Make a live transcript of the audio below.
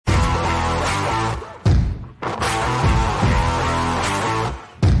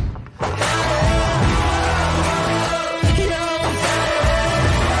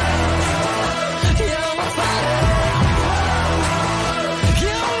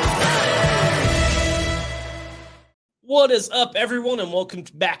What is up, everyone, and welcome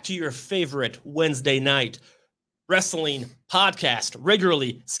back to your favorite Wednesday night wrestling podcast,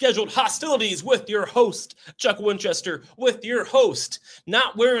 regularly scheduled hostilities with your host, Chuck Winchester, with your host,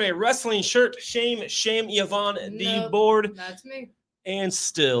 not wearing a wrestling shirt, shame, Yvonne D. Board. That's me. And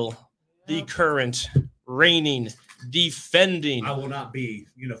still the current reigning, defending. I will not be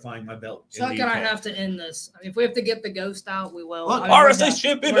unifying my belt. Chuck and I have to end this. I mean, if we have to get the ghost out, we will. Look, RSA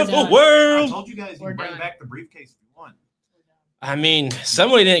champion of the I world. told you guys you can bring back the briefcase if you want. I mean,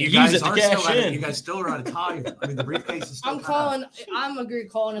 somebody didn't use it to cash in. You guys still are out of time. I mean, the briefcase is still calling in Look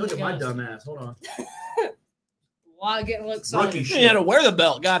the at my ghost. dumb ass. Hold on. Why getting look sorry? Rookie You shit. had to wear the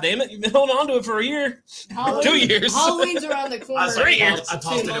belt, goddammit. You've been holding on to it for a year. 2 years. Halloween's around the corner. I was like, 3 years. I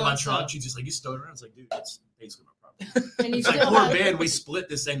tossed it in my months, trunk. so- She's just like, you stole it around. It's like, dude, that's basically my problem. And you It's like, still poor have Ben, we split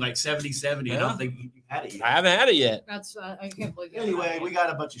this thing like 70-70. I don't think you had it yet. I haven't had it yet. That's I can't believe that. Anyway, we got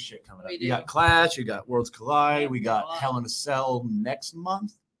a bunch of shit coming up. We We do. got Clash, we got Worlds Collide, we Yeah, got a lot. Hell in a Cell next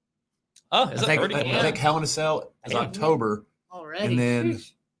month. Oh, is I it think, already? I think Hell in a Cell is Damn. October, already. and then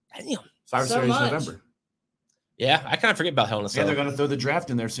Damn. Survivor So Series much. November. Yeah, I kind of forget about Hell in a Yeah, Cell. they're going to throw the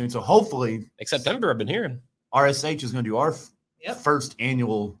draft in there soon. So hopefully, September, I've been hearing. RSH is going to do our Yep. first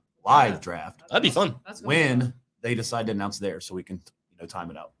annual live draft That'd be fun. That's gonna be fun. when they decide to announce theirs, so we can time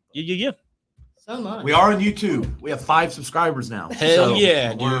it out. Yeah. So much. We are on YouTube. We have 5 subscribers now. Hell So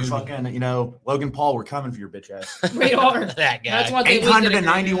yeah, we're dude. fucking. Logan Paul, we're coming for your bitch ass. We are. That guy. That's what they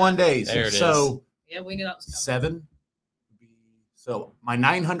 891 days. There it so Yeah, we knew that was coming. 7. So my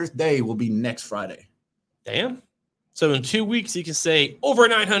 900th day will be next Friday. Damn. So in 2 weeks, you can say over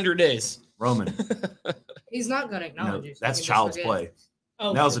 900 days. Roman. He's not going to acknowledge you. so That's he can just child's forget. play.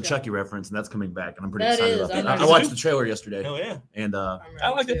 Oh, that was a okay. Chucky reference, and that's coming back, and I'm pretty That excited is, about I'm that. I not- watched the trailer yesterday, Hell yeah. and I'm I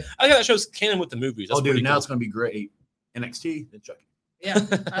like ready it. too. I like that show's canon with the movies. That's dude, pretty now cool. it's going to be great. NXT, then Chucky. Yeah,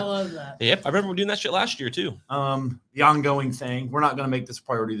 I love that. Yep, I remember doing that shit last year too. The ongoing thing. We're not going to make this a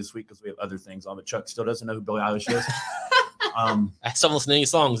priority this week because we have other things on. But Chuck still doesn't know who Billie Eilish is. I still don't listen to any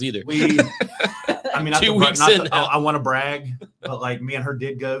songs either. We, I mean, 2 weeks in now. I want to brag, but like me and her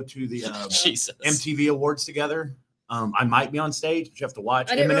did go to the Jesus. MTV Awards together. I might be on stage, but you have to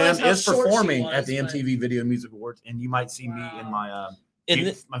watch. I didn't realize Eminem how is short she performing was, at the but- MTV Video Music Awards, and you might see me in my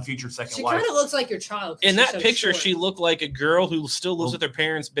my future second She wife. kind of looks like your child. 'cause In she's that so picture, short. she looked like a girl who still lives with her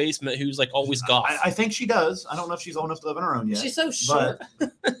parents' basement, who's like always goth. I think she does. I don't know if she's old enough to live on her own yet. She's so short.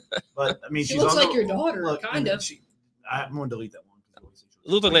 But I mean, She she's looks on like the- your daughter, look, kind and of. I'm going to delete that one. It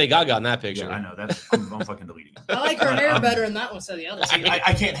looked like Lady Gaga in that picture. Yeah, I know that. I'm fucking deleting it. I like her hair better in that one instead of the other.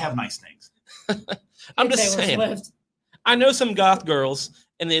 I can't have nice things. I'm just Taylor saying. Swift. I know some goth girls,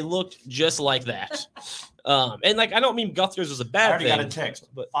 and they looked just like that. And like, I don't mean goth girls was a I bad already thing. got a text.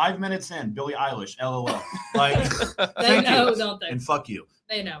 but- 5 minutes in, Billie Eilish, LOL. Like, They thank know, you, don't they? and fuck you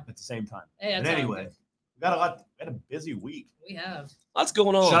They know. at the same time. Hey, And that's all anyway, good. we got we had a busy week. We have. What's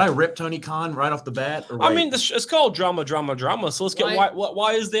going on? Should I rip Tony Khan right off the bat? Or I wait? mean, it's called drama. So let's get Why-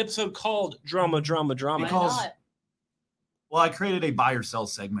 why is the episode called drama? Why Because- not? well, I created a buy or sell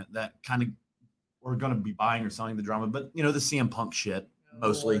segment that kind of we're going to be buying or selling the drama, but the CM Punk shit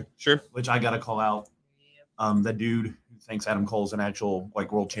mostly, Sure. which I got to call out. That dude who thinks Adam Cole's an actual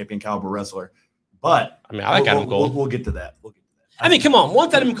like world champion caliber wrestler, but I mean, I like Adam Cole. We'll get to that. I mean, come on.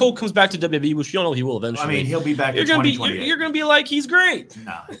 Once Adam Cole comes back to WWE, which you don't know he will eventually. I mean, he'll be back you're in gonna be 2028. you're gonna be like he's great.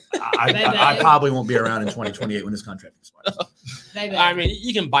 No, Baby. I probably won't be around in 2028 when his contract expires. Baby. I mean,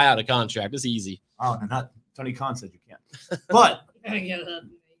 you can buy out a contract. It's easy. Oh, no, not Tony Khan said you can't. But Gotta get it up.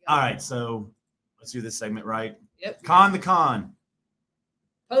 all right, so let's do this segment right. Yep. Kahn the Conn.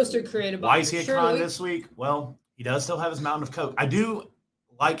 Poster created by Why is he a Shirley. con this week? Well, he does still have his mountain of coke. I do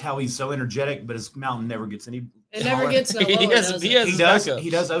like how he's so energetic, but his mountain never gets any. It never smaller. gets no He lower, has- does he it? has- He his does. backup. He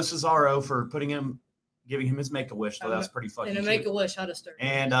does owe Cesaro for giving him his make a wish. So that's pretty fucking. And a cute. make a wish, how to start.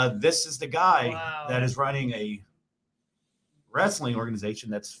 And this is the guy Wow. that is running a wrestling organization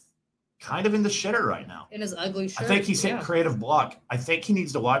that's kind of in the shitter right now. In his ugly shirt. I think he's hit Yeah, creative block. I think he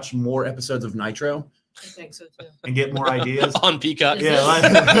needs to watch more episodes of Nitro I think so too. and get more ideas. On Peacock. Is, Yeah, this,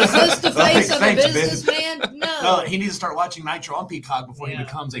 like- is this the like, face of a thanks, Ben. businessman? No. No, he needs to start watching Nitro on Peacock before he Yeah.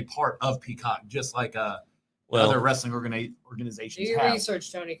 becomes a part of Peacock, just like other Well, wrestling Do organizations your have.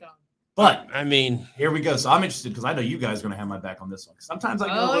 research, Tony Khan. But I mean, here we go. So I'm interested because I know you guys are going to have my back on this one. Sometimes I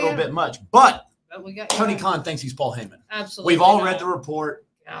go Oh, a little yeah. bit much, but But we got Tony Khan thinks he's Paul Heyman. Absolutely. We've all not. read the report,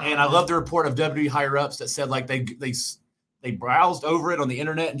 God. and I love the report of WWE higher ups that said like they browsed over it on the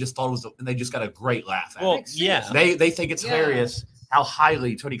internet and just thought it was, and they just got a great laugh at well, Makes sense. yeah. it. They think it's Yeah. hilarious how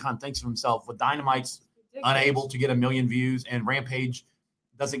highly Tony Khan thinks of himself. With Dynamite's Ridiculous. unable to get 1 million views, and Rampage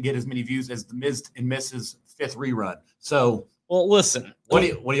doesn't get as many views as the Miz and Mrs. 5th rerun. So Well, listen. what do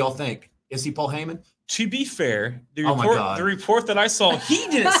y'all think? Is he Paul Heyman? To be fair, the Oh my report, God. the report that I saw, he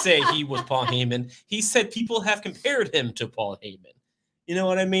didn't say he was Paul Heyman. He said people have compared him to Paul Heyman. You know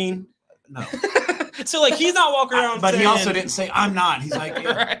what I mean? No. So like he's not walking around. But saying, he also didn't say I'm not. He's like,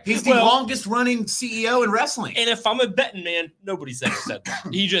 Right. he's the longest running CEO in wrestling. And if I'm a betting man, nobody's ever said that.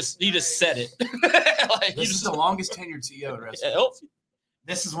 He just said it. Like, This is the longest tenured CEO in wrestling. Oh,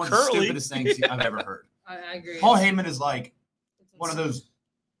 This is one of the Curly. stupidest things I've ever heard. I agree. Paul Heyman is like one of those.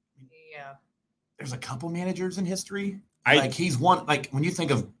 Yeah. There's a couple managers in history. I- Like he's one. Like when you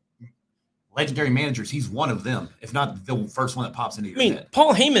think of legendary managers, he's one of them, if not the first one that pops into your I mean, head.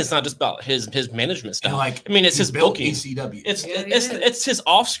 Paul Heyman is not just about his management And style. like, I mean, it's he's his built booking. ECW. It's his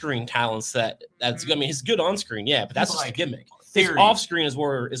off-screen talents that's. I mean, he's good on screen, yeah, but that's He's just like a gimmick. His Theory. off-screen is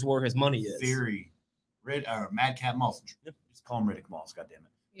where his money is. Theory, Madcap Moss. Just call him Riddick Moss. God damn it.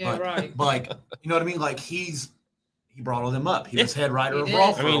 Yeah, But- right. But like, you know what I mean? Like he brought all them up. He was head writer He of did. Raw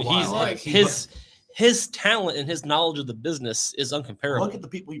I for I mean, a while. he's Like his talent and his knowledge of the business is uncomparable. look at the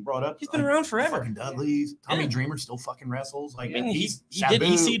people he brought up. He's been around forever. Fucking Dudley's. Tommy Yeah. Dreamer still fucking wrestles. Like I mean, he Sabu. did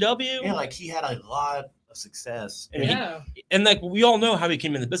ECW. Yeah, like he had a lot of success. I mean, Yeah. And like we all know how he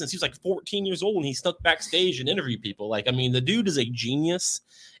came in the business. He was like 14 years old and he snuck backstage and interviewed people. Like, I mean, the dude is a genius.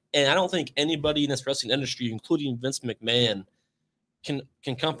 And I don't think anybody in this wrestling industry, including Vince McMahon, can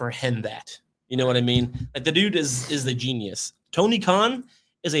comprehend that. You know what I mean? Like the dude is the genius. Tony Khan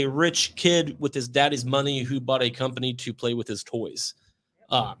is a rich kid with his daddy's money who bought a company to play with his toys.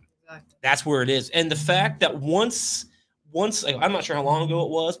 Exactly. That's where it is. And the fact that once like, I'm not sure how long ago it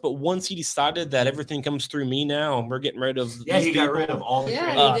was, but once he decided that everything comes through me now and we're getting rid of Yeah, these he got people, rid of all the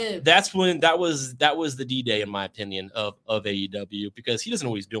Yeah, creative- he did. that's when that was the D-Day in my opinion of AEW, because he doesn't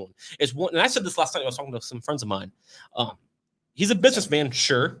know what he's doing. It's one, and I said this last night. I was talking to some friends of mine. He's a businessman,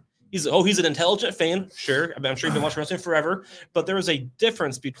 sure. He's an intelligent fan, sure. I mean, I'm sure he's been watching wrestling forever, but there is a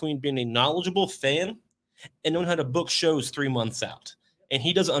difference between being a knowledgeable fan and knowing how to book shows 3 months out. And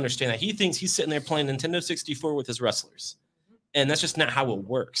he doesn't understand that. He thinks he's sitting there playing Nintendo 64 with his wrestlers. And that's just not how it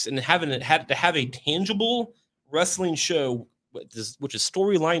works. And having it had to have a tangible wrestling show, which is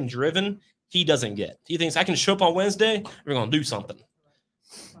storyline driven, he doesn't get. He thinks I can show up on Wednesday, we're gonna do something.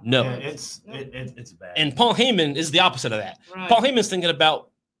 No. Yeah, it's bad. And Paul Heyman is the opposite of that. Right. Paul Heyman's thinking about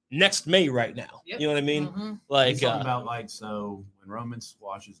next May right now. Yep. You know what I mean? Mhm. Like, he's talking about like, so when Roman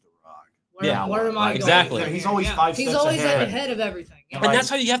squashes The Rock. Where am I going? exactly. Yeah, he's always 5 He's steps always ahead. ahead of everything. Yeah. and that's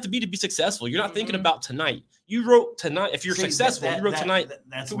how you have to be successful. You're not thinking Mhm. about tonight. You wrote tonight. If you're See, successful, you wrote tonight.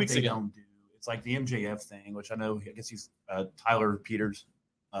 That's 2 what weeks they ago. don't do. It's like the MJF thing, which I know. I guess he's Tyler Peters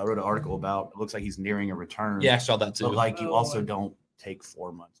wrote an article about. It looks like he's nearing a return. Yeah, I saw that too. but like you Oh, also boy. don't take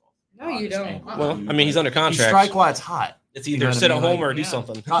 4 months off. No, you don't. Well, I mean, he's under You contract. strike while it's hot. It's you either know what I sit at mean? home Like, or do yeah.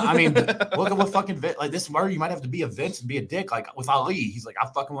 something. I mean, look at what fucking like this. Where you might have to be a Vince and be a dick. Like with Ali, he's like, I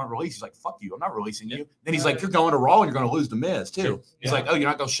fucking want to release. He's like, fuck you, I'm not releasing Yeah. you. Then he's like, you're going to Raw and you're going to lose the Miz too. Sure. He's Yeah. like, oh, you're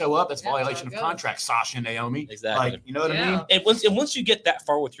not going to show up. That's Yeah, violation of that's how it contract. Sasha and Naomi. Exactly. Like, you know what I Yeah. mean? And once you get that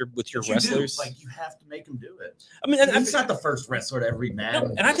far with your But you do. wrestlers, Like you have to make them do it. I mean, and He's not the first wrestler to ever be mad. no,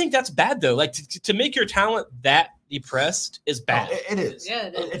 and I think that's bad though. Like to make your talent that depressed is bad. Oh, it is. Yeah,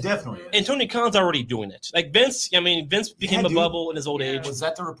 it is. It definitely is. And Tony Khan's already doing it. Like Vince, I mean, Vince became Yeah, a dude. bubble in his old Yeah. age. Was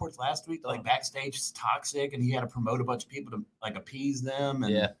that the reports last week? That, like backstage is toxic, and he had to promote a bunch of people to like appease them.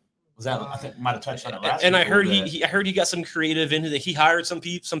 And Yeah. was that? I think we might have touched on it last. And I week a heard little he bit. I heard he got some creative into that. He hired some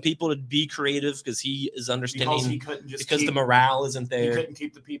people to be creative because he is because understanding he couldn't just because keep, the morale isn't he there. couldn't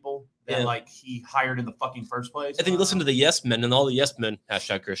keep the people that Yeah. like he hired in the fucking first place. I think listen to the yes men, and all the yes men,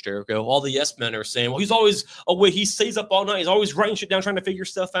 hashtag Chris Jericho, all the yes men are saying, well, he's always away. He stays up all night. He's always writing shit down, trying to figure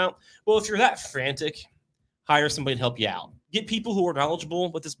stuff out. Well, if you're that frantic, hire somebody to help you out. Get people who are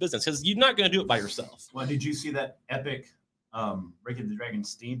knowledgeable with this business because you're not going to do it by yourself. Well, did you see that epic Ricky the Dragon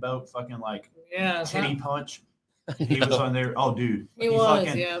Steamboat fucking like Yeah. titty punch? He was on there. Oh, dude. He was,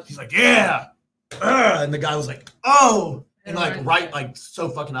 fucking, yeah. He's like, yeah. And the guy was like, oh. And like Right. right, like so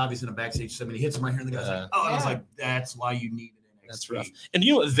fucking obvious in a backstage. So I mean, he hits him right here, and the guy's like, oh, and I was Yeah. like, that's why you need an NXT. That's rough. And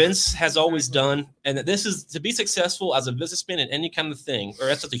you know what Vince has always done, and that this is to be successful as a businessman in any kind of thing, or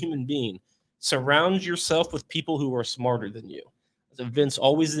as a human being, surround yourself with people who are smarter than you. So Vince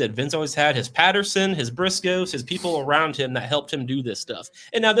always did. Vince always had his Patterson, his Briscoes, his people around him that helped him do this stuff.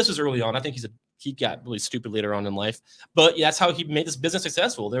 And now this was early on. I think he got really stupid later on in life, but yeah, that's how he made this business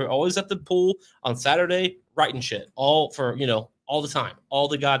successful. They're always at the pool on Saturday writing shit, all for all the time, all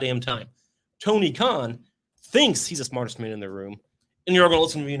the goddamn time. Tony Khan thinks he's the smartest man in the room, and you're going to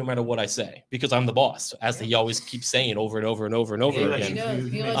listen to me no matter what I say because I'm the boss, as he always keeps saying over and over and over and over Yeah, He again.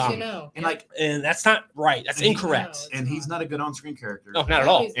 does. He lets you know. And like, And that's not right. That's And he- incorrect. and he's not a good on-screen character. No, not at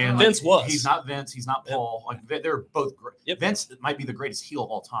all. And Vince was. He's not Vince. He's not Yep. Paul. Like they're both great. Yep. Vince might be the greatest heel of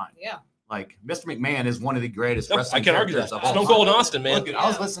all time. Yeah. Like Mr. McMahon is one of the greatest No, I wrestling can't argue characters that. of all Stone time. Cold Austin, man. Look, I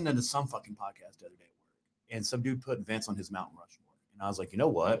was listening to some fucking podcast the other day, and some dude put Vince on his Mount Rushmore, and I was like, you know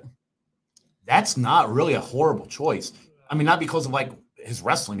what? That's not really a horrible choice. I mean, not because of like his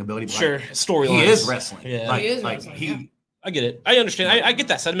wrestling ability, but Sure, like, storyline. he is wrestling. Yeah. like, He is like wrestling, he. yeah. I get it. I understand. I get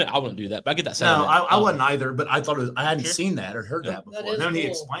that sentiment. I wouldn't do that, but I get that No, sentiment. I wasn't either, but I thought it was. I hadn't Sure. seen that or heard Yeah. that before. That is And then he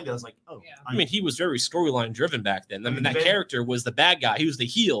cool. explained it. I was like, oh, Yeah. I mean, he was very storyline driven back then. I mean, that Vince- character was the bad guy. He was the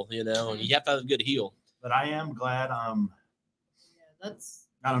heel, you know, and you have to have a good heel. But I am glad. Yeah, that's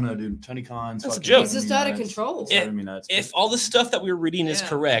I don't know, dude. Tony Khan's That's a fucking joke. driving He's just me out of nuts. control. It's driving me nuts. If all the stuff that we were reading is Yeah.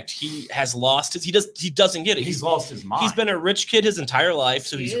 correct, he has lost his. He doesn't get it. he's lost his mind. He's been a rich kid his entire life,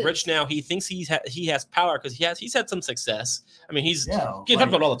 so He he's is. rich now. He thinks he has power because he's had some success. I mean, he's yeah, getting talked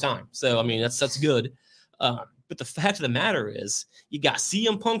about all the time. So I mean, that's good. But the fact of the matter is, you got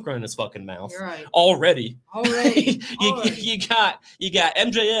CM Punk running his fucking mouth You're right. already. Already. you got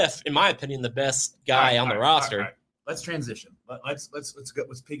MJF, in my opinion, the best guy on the roster. All right. Let's transition. Let's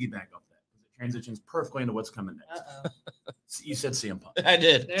piggyback off that. It transitions perfectly into what's coming next. Uh-oh. You said CM Punk. I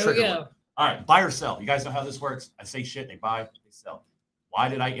did. There Trigger we go. word. All right, buy or sell. You guys know how this works. I say shit, they buy, they sell. Why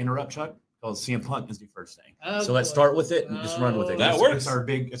did I interrupt, Chuck? Because CM Punk is the first thing. Oh, So let's boy. start with it and just run with it. That It's- works.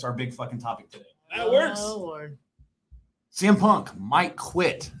 It's our big fucking topic today. That works. Oh, Lord. CM Punk might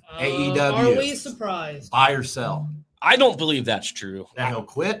quit Are AEW. we surprised? Buy or sell. I don't believe that's true. That he'll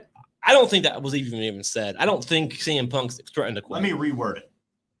quit. I don't think that was even said. I don't think CM Punk's threatened to quit. Let me reword it.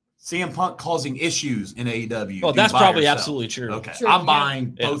 CM Punk causing issues in AEW. Well, Do that's buy or probably sell? absolutely true. Okay, True, I'm yeah.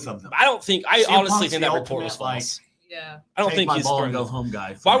 buying Yeah. both of them. I don't think. I CM honestly Punk's think the that report was ultimate, like, false. Yeah. I don't Take think my he's ball and threatened. go home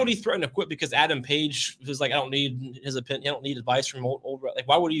guy. Why would he threaten to quit? Because Adam Page was like, I don't need his opinion. I don't need advice from old. Like,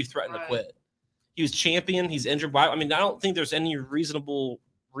 why would you threaten to Right. quit? He was champion. He's injured. Why? I mean, I don't think there's any reasonable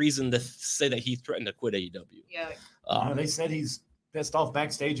reason to say that he threatened to quit AEW. Yeah. They said he's pissed off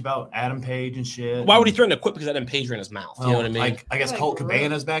backstage about Adam Page and shit. Why would he threaten to quit? Because Adam Page ran his mouth. You know what I mean? Like, I guess Like, Colt really?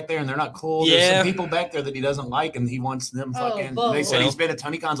 Cabana's back there, and they're not cool. There's Yeah. some people back there that he doesn't like, and he wants them Oh, fucking. well, they said well. he's been at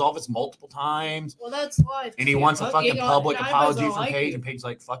Tony Khan's office multiple times, Well, that's why. and he wants a fucking public apology from Page, and Page's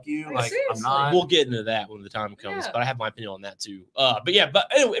like, "Fuck you!" Like, Like, seriously. I'm not. We'll get into that when the time comes, Yeah. but I have my opinion on that too. But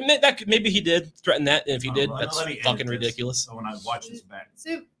anyway, maybe he did threaten that, and if he Oh, did, well, that's let me edit fucking this. ridiculous. So when I watch this back,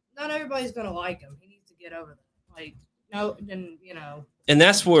 See, not everybody's gonna like him. He needs to get over that. Like, no, and you know. And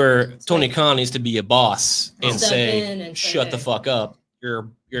that's where Tony Khan needs to be a boss and Step say, in and say, "Shut the hey. fuck up! We're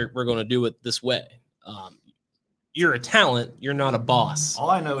going to do it this way. You're a talent. You're not a boss." all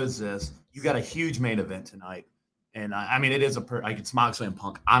I know is this: you got a huge main event tonight, and I mean, it is like it's Moxley and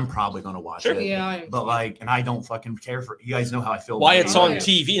Punk. I'm probably gonna watch Sure. it, Yeah. but like, and I don't fucking care for. You guys know how I feel. Why about it's it. on Yeah.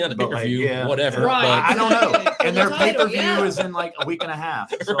 TV, not a pay But, per like, view, yeah. whatever. Right. I don't know. For And the their pay per title, view yeah. is in like a week and a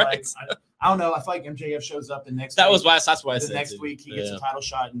half. So Right. like, I don't know. I feel like MJF shows up the next. That week. was why. That's why I the said next too. week he gets Yeah. a title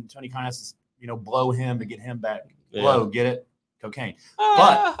shot, and Tony Khan has to blow him to get him back. Yeah. Blow, get it? Cocaine.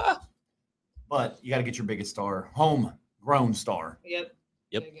 Ah. But you got to get your biggest star, homegrown star. Yep.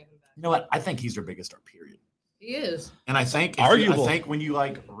 Yep. Gotta get him back. You know what? I think he's their biggest star. Period. He is. And I think Arguable. I think when you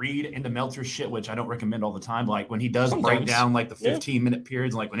like read into Meltzer's shit, which I don't recommend all the time, like when he does break Sometimes. down like the Yeah. 15-minute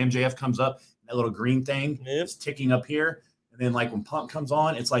periods, like when MJF comes up, that little green thing Yep. is ticking up here, and then like when Punk comes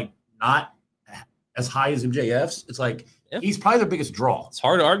on, it's like not as high as MJF's. It's like Yeah. he's probably their biggest draw. It's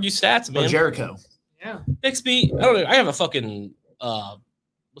hard to argue stats, Or man. Jericho. Yeah. Bixby, I don't know. I have a fucking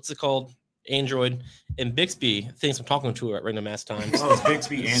what's it called? Android, and Bixby thinks I'm talking to her at random ass times. Oh, it's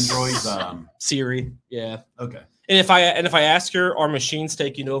Bixby, Androids. Siri, yeah. Okay. And if I ask her, are machines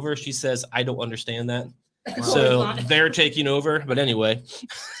taking over? She says, I don't understand that. So Fine. they're taking over. But anyway,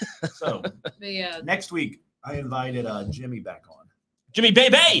 So But yeah. next week I invited Jimmy back on. Jimmy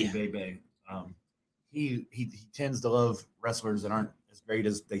Bebe. Bebe. He tends to love wrestlers that aren't as great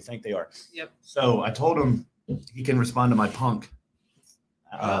as they think they are. Yep. So I told him he can respond to my Punk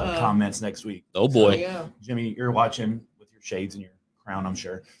Uh-oh. comments next week. Oh boy, Yeah. Jimmy, you're watching with your shades and your crown, I'm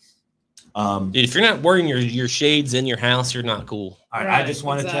sure. dude! If you're not wearing your shades in your house, you're not cool. All right, I Right, just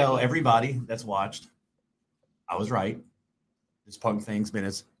want to tell exactly. everybody that's watched, I was right. This Punk thing's been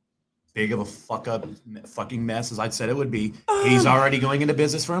as big of a fucking mess as I'd said it would be. He's already going into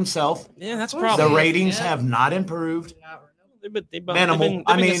business for himself. Yeah, that's Of The course. probably. ratings Yeah. have not improved. Not- They've Minimal.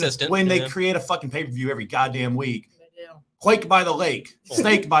 I mean, consistent, when they yeah. create a fucking pay-per-view every goddamn week, They do. Quake by the Lake,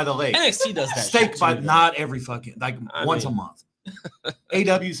 Steak by the Lake, NXT does that. Steak shit by too, though. not every fucking I once a mean- month.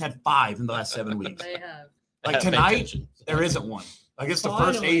 AW's had 5 in the last 7 weeks. They have. Like Pay tonight, attention. there isn't one. I guess the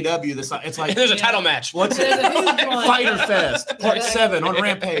first Finally. AEW. It's like There's a Yeah. title match. what's it? There's a huge one. Fighter Fest Part 7 on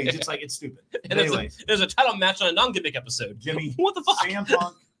Rampage. It's like it's stupid. But And anyways, there's a title match on a non-gimmick episode. Jimmy, What the fuck? CM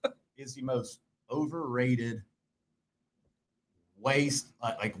Punk is the most overrated waste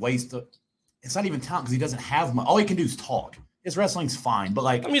it's not even talent because he doesn't have much. All he can do is talk. His wrestling's fine, but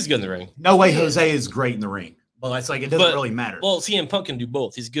like, I mean, he's good in the ring. no way Jose is great in the ring. But it's like it doesn't really matter. Well, CM Punk can do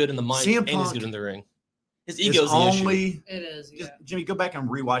both. He's good in the mic and he's good in the ring. His ego's the issue. It is. Yeah. Jimmy, go back and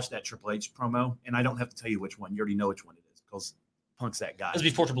rewatch that Triple H promo, and I don't have to tell you which one. You already know which one it is because Punk's that guy. It was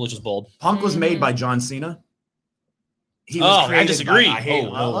before Triple H was bald. Punk was made by John Cena. I disagree.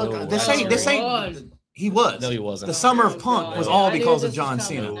 This ain't. He was. No, he wasn't. The summer of Punk was all because of John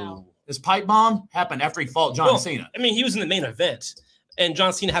Cena. This pipe bomb happened after he fought John Cena. I mean, he was in the main event, and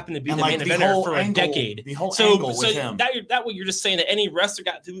John Cena happened to be the main eventer for a decade. The whole angle with him. That way, you're just saying that any wrestler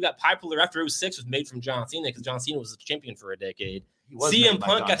who got popular after 06 was made from John Cena because John Cena was the champion for a decade. CM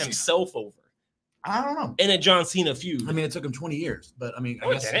Punk got himself over. I don't know. In a John Cena feud. I mean, it took him 20 years, but I mean,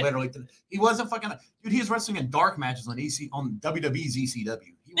 I guess literally, he wasn't fucking. Dude, he was wrestling in dark matches on WWE's ECW.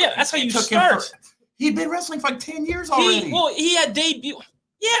 That's how you start. He'd been wrestling for like 10 years already. He had debut.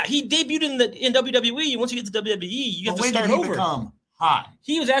 Yeah, he debuted in WWE. Once you get to WWE, you have to start over. When did he become hot?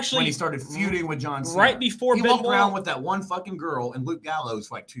 He was actually when he started feuding with John Cena. Right before he walked around with that one fucking girl and Luke Gallows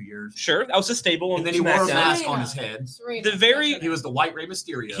for like 2 years. Sure, that was his stable. And then he wore a mask on his head. He was the White Rey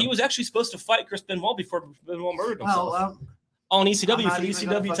Mysterio. He was actually supposed to fight Chris Benoit before Benoit murdered himself. On ECW for the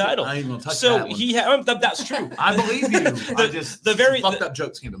ECW title. I ain't gonna touch so that one. he had that's true. I believe you. The very fucked up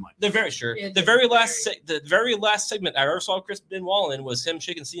jokes came to mind. The very last segment I ever saw Chris Benoit in was him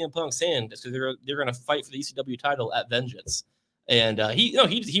shaking CM Punk's hand because they're gonna fight for the ECW title at Vengeance. And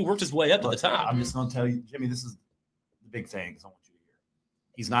he worked his way up to the top. I'm just gonna tell you, Jimmy, this is the big thing I want you to hear.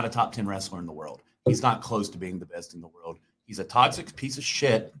 He's not a top 10 wrestler in the world. He's not close to being the best in the world. He's a toxic piece of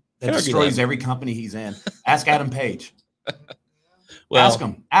shit that destroys every company he's in. Ask Adam Page. Well,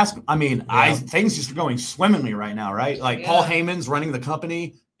 ask him. I mean, things just are going swimmingly right now, right? Like Paul Heyman's running the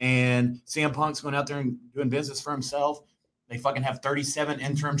company and CM Punk's going out there and doing business for himself. They fucking have 37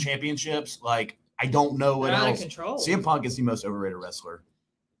 interim championships. Like, I don't know what else. Out of control. CM Punk is the most overrated wrestler,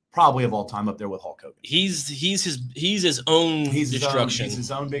 probably of all time, up there with Hulk Hogan. He's his own destruction. He's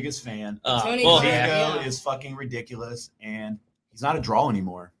his own biggest fan. His ego is fucking ridiculous, and he's not a draw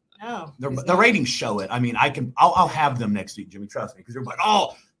anymore. No, the ratings show it. I mean, I'll have them next week, Jimmy. Trust me, because they're like,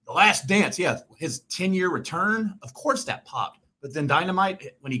 oh, The Last Dance. Yeah, his 10-year return. Of course, that popped. But then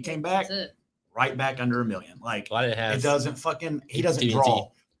Dynamite, when he came back, right back under 1 million. Like, it doesn't fucking. He doesn't draw.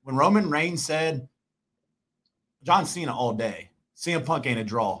 When Roman Reigns said, John Cena all day, CM Punk ain't a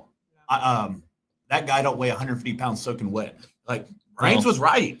draw. That guy don't weigh 150 pounds soaking wet. Like, Reigns was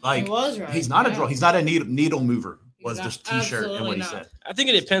right. Like, he was right. He's not a draw. He's not a needle mover. Was just T-shirt and what he said. I think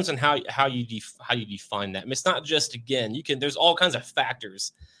it depends on how you define that. I mean, it's not just there's all kinds of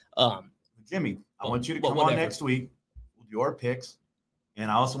factors. Jimmy, I want you to come on next week with your picks,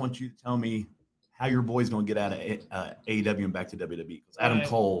 and I also want you to tell me how your boy's going to get out of AEW and back to WWE. Because Adam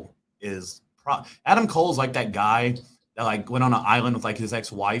Cole is like that guy that like went on an island with like his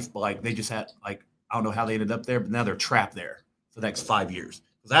ex-wife, but like they just had like I don't know how they ended up there, but now they're trapped there for the next 5 years.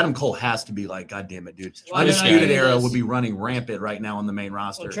 Because Adam Cole has to be like, God damn it, dude. Undisputed Era would be running rampant right now on the main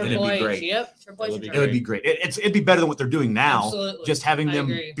roster. And it'd be great. Yep. It would be great. It'd be better than what they're doing now. Absolutely. Just having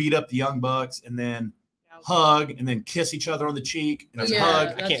them beat up the Young Bucks and then hug and then kiss each other on the cheek and hug.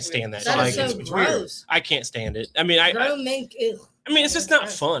 I can't stand that. That is so gross. I can't stand it. I mean, it's just not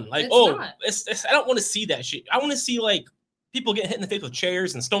fun. Like, I don't want to see that shit. I want to see like people getting hit in the face with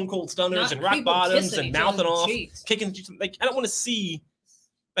chairs and stone cold stunners and rock bottoms and mouthing off, kicking. Like, I don't want to see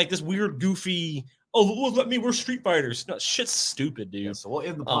like this weird, goofy. Oh, let me. We're Street Fighters. No, shit's stupid, dude. Yeah, so we'll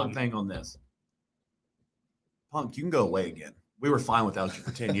end the Punk thing on this. Punk, you can go away again. We were fine without you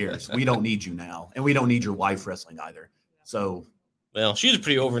for 10 years. We don't need you now, and we don't need your wife wrestling either. So, well, she's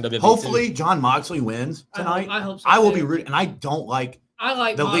pretty over in WWE. Hopefully, Jon Moxley wins tonight. I hope so. I will be rooting, and I don't like. I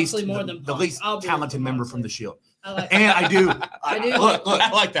like the Moxley least, more than Punk. the least talented member from the Shield. Like and I do. Look, I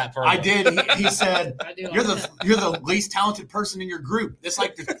like that part. I did. He said, "You're the least talented person in your group." That's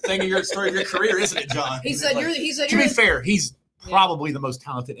like the thing of your story of your career, isn't it, John? He said, to be fair, he's probably the most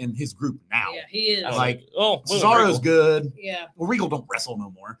talented in his group now. Yeah, he is. Like, Cesaro's good. Yeah. Well, Regal don't wrestle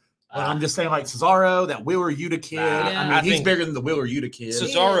no more. But I'm just saying, like Cesaro, that Wheeler Yuta kid. I mean, he's bigger than the Wheeler Yuta kid.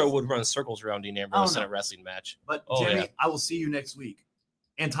 Cesaro would run circles around Dean Ambrose in a wrestling match. But Jimmy, I will see you next week.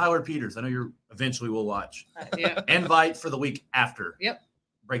 And Tyler Peters, I know you're eventually will watch. Invite for the week after. Yep.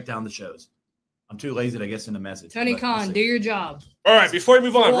 Break down the shows. I'm too lazy to get in a message. Tony Khan, do your job. All right, before we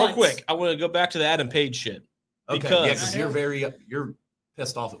move on, real quick, I want to go back to the Adam Page shit. Because you're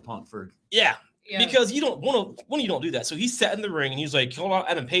pissed off at Punk for because you don't want to you don't do that. So he sat in the ring and he's like, call out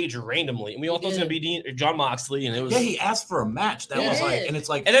Adam Page randomly, and we all thought it was gonna be Jon Moxley, and it was he asked for a match. That was like, and it's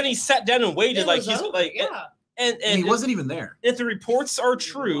like, and then he sat down and waited like he's like, and he wasn't even there. If the reports are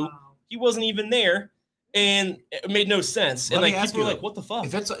true, he wasn't even there, and it made no sense. And like people were like, "What the fuck?"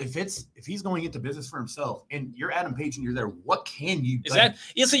 If he's going into business for himself, and you're Adam Page and you're there, what can you?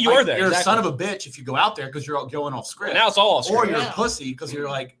 Yes, you are there. You're a son of a bitch if you go out there because you're going off script. Now it's all off script. Or you're a pussy because you're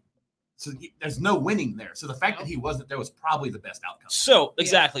like. So there's no winning there. So the fact that he wasn't there was probably the best outcome. So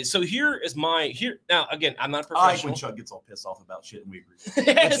exactly. So here now again, I'm not a professional. I like when Chuck gets all pissed off about shit and we agree.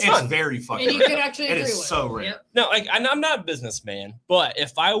 It's very fucking. And you can actually agree with it. It is so rare. Yep. No, like I'm not a businessman, but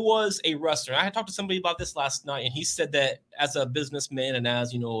if I was a wrestler, I talked to somebody about this last night, and he said that as a businessman and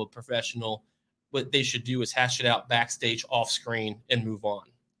as a professional, what they should do is hash it out backstage, off screen, and move on.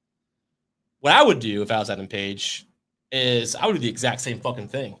 What I would do if I was Adam Page is I would do the exact same fucking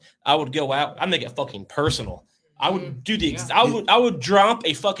thing. I would go out, I'd make it fucking personal. I would do the I would drop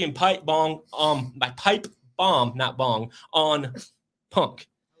a fucking pipe bomb, not bong, on Punk.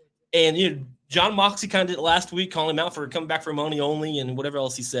 And John Moxley kind of did it last week, calling him out for coming back for money only and whatever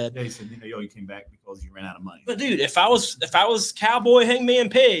else he said. Yeah, he said, you came back because you ran out of money. But dude, if I was Cowboy Hangman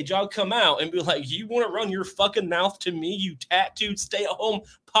Page, I'd come out and be like, you want to run your fucking mouth to me, you tattooed stay-at-home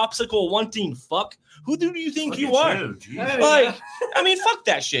popsicle wanting fuck? Who do you think you are? I mean, fuck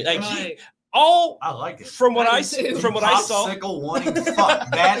that shit. Like, Right. I like it. From what I too. from what I saw, popsicle wanting fuck.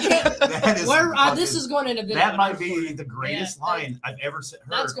 That is. This is going in a video. That might be the greatest line I've ever heard.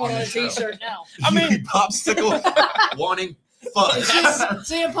 That's going on a T-shirt now. I mean, popsicle wanting fuck.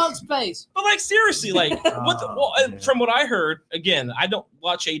 CM Punk's face. But like seriously, like from what I heard, again, I don't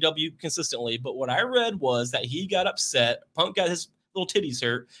watch AW consistently, but what I read was that he got upset. Punk got his little titties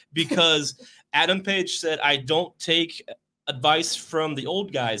hurt because Adam Page said, "I don't take advice from the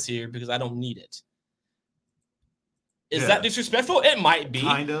old guys here because I don't need it." Is that disrespectful? It might be.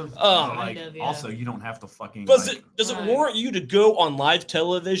 Kind of. Yeah. Also, you don't have to fucking. Does it warrant you to go on live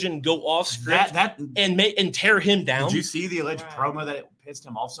television, go off script, and tear him down? Did you see the alleged promo that it pissed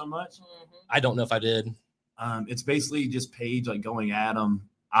him off so much? I don't know if I did. It's basically just Paige like going at him.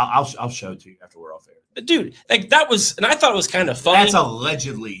 I'll show it to you after we're off air. But dude, like that was, and I thought it was kind of funny. That's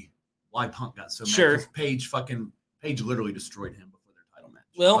allegedly why Punk got so mad. Sure. Paige literally destroyed him before their title match.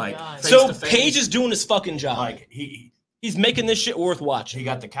 Well, so Paige is doing his fucking job. Like he's making this shit worth watching. He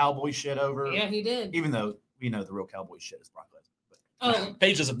got the cowboy shit over. Yeah, he did. Even though we know the real cowboy shit is Brock Lesnar.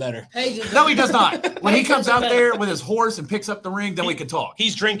 Paige does it better. No, he does not. When he comes out there with his horse and picks up the ring, then we can talk.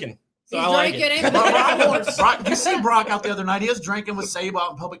 He's drinking. So He's I like drinking it. Brock, you see Brock out the other night. He was drinking with Sable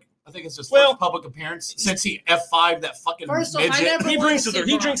out in public. I think it's his first public appearance since he F5'd that fucking midget. He drinks in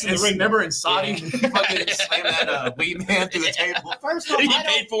the ring. Remember in Saudi, he fucking slammed that weed man through the table. First of all, he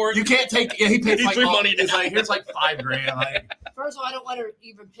paid for it. You can't take. Yeah, he paid He threw money He's like, here's like $5,000. Like, first of all, I don't want to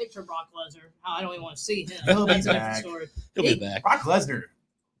even picture Brock Lesnar. I don't even want to see him. He'll be That's a different back. story. He'll be back. Brock Lesnar.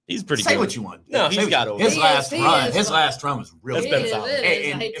 He's pretty Say good. what you want. No, he's got over. His last is run was really That's good. been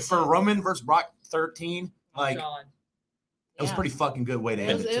solid. And for Roman versus Brock 13, like. God. It was a pretty fucking good way to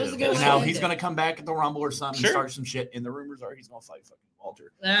end it. It was too. a good way Now to he's end going to come back at the Rumble or something Sure. and start some shit. And the rumors are he's going to fight fucking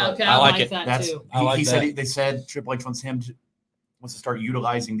Walter. Okay, I like it. that too. I like that. They said Triple H wants to start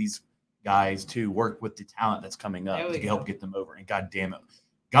utilizing these guys to work with the talent that's coming up to help get them over. And God damn it,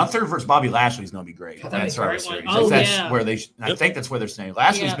 Gunther versus Bobby Lashley is going to be great. That'd be Survivor great Series. one. That's where I think that's where they're saying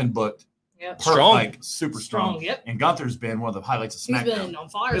Lashley's been booked. Yep. Strong. Like super strong. Yep. And Gunther's been one of the highlights of SmackDown. He's been on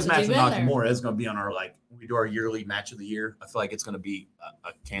fire. His since match he's with been there. Nakamura is going to be on our when we do our yearly match of the year. I feel like it's going to be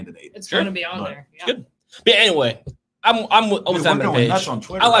a candidate. It's going to be on there. Yeah. Good. But anyway, I'm with Adam Page. On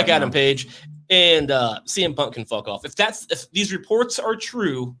Twitter I like right Adam now. Page, and CM Punk can fuck off. If these reports are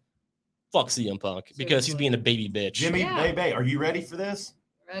true, fuck CM Punk because he's being a baby bitch. Jimmy, baby, are you ready for this?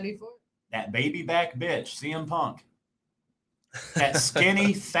 Ready for it? That baby back bitch, CM Punk. That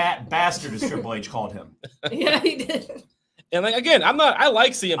skinny, fat bastard, as Triple H called him. Yeah, he did. And like again, I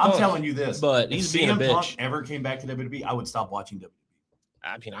like CM Punk. I'm telling you this, but he's being a bitch. CM Punk ever came back to WWE, I would stop watching WWE.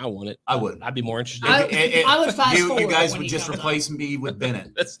 I mean, I want it. I would. I'd be more interested. I would fast forward. You guys when would he just comes replace me with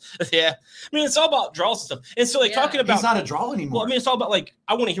Bennett. Yeah. I mean, it's all about draws and stuff. And so, like, talking about. He's not a draw anymore. Well, I mean, it's all about, like,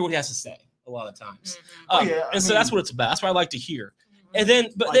 I want to hear what he has to say a lot of times. Mm-hmm. So that's what it's about. That's what I like to hear. And then,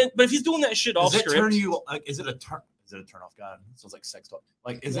 but if he's doing that shit off does it script. turn you, like, is it a turn off? God, it sounds like sex talk.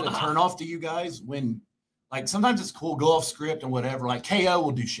 Like, is it a turn off to you guys when, like, sometimes it's cool, go off script and whatever. Like, KO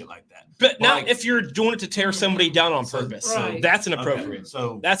will do shit like that. But now, like, if you're doing it to tear somebody down on purpose, Right. that's inappropriate. Okay,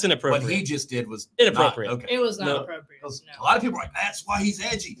 so that's inappropriate. what he just did was Inappropriate. Not, okay. It was not No. appropriate. No. A lot of people are like, that's why he's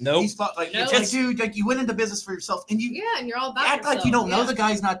edgy. Nope. He's like, No. it's like, dude, like you went into business for yourself and you Yeah, and you're all about act like you don't know the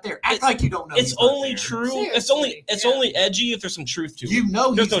guy's not there. Act like you don't know. It's he's not only there. true. Seriously, It's yeah. only edgy if there's some truth to it. You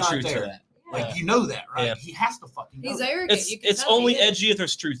know There's he's no not truth there. to that. Like you know that, right? Yeah. He has to fucking know. He's that. arrogant. You can It's tell only he is. edgy if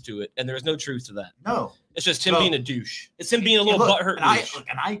there's truth to it, and there's no truth to that. No. It's just him So- being a douche. It's him being a little Look, butthurt and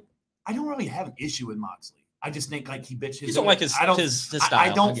douche. I don't really have an issue with Moxley. I just think like he bitches. You don't like his style. I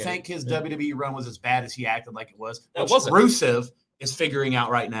don't think his WWE run was as bad as he acted like it was. It wasn't. Rusev is figuring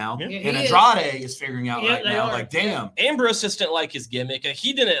out right now, Yeah. and Andrade is figuring out right now. are. Like, damn. Ambrose just didn't like his gimmick.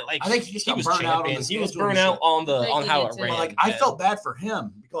 He didn't like. I think he just got was burnt out on champion. the He was schedule burnt and out shit. on the I think on he how did it too. ran. Like, I Yeah. felt bad for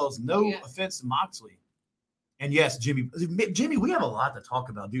him because no offense to Moxley. And yes, Jimmy, we have a lot to talk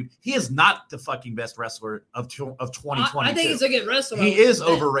about, dude. He is not the fucking best wrestler of 2022. I think he's a good wrestler. He is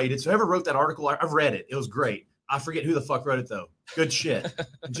overrated. So whoever wrote that article, I've read it. It was great. I forget who the fuck wrote it though. Good shit.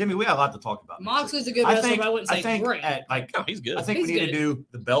 And Jimmy, we have a lot to talk about. Moxley's a good wrestler, but I wouldn't say great. No, he's good. I think He's we need to good. do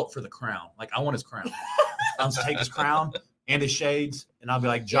the belt for the crown. Like, I want his crown. I'll just take his crown and his shades, and I'll be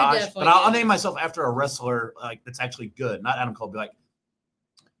like Josh. definitely But I'll do. name myself after a wrestler like that's actually good, not Adam Cole. Be like,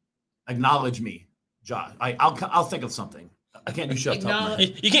 acknowledge me, Josh. I'll think of something. I can't do shit. off the top of my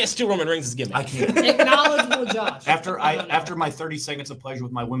head. You can't steal Roman Reigns' gimmick. I can't. Acknowledgeable Josh. After my 30 seconds of pleasure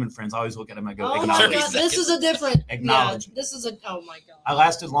with my women friends, I always look at him and I go, Oh my acknowledge. god, this is a different. Acknowledge. Yeah, this is a. Oh my god. I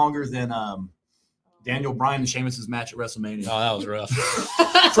lasted longer than Daniel Bryan and Sheamus' match at WrestleMania. Oh, that was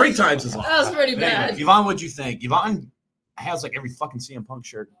rough. 3 times as long. That was pretty But anyway, bad. Yvonne, what'd you think? Yvonne has like every fucking CM Punk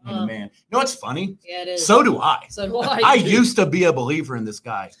shirt in the man. You know what's funny? Yeah, it is. So do I. So do I. I used to be a believer in this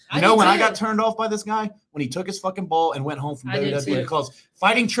guy. I You know did when I too. got turned off by this guy? When he took his fucking ball and went home from I did WWE too. because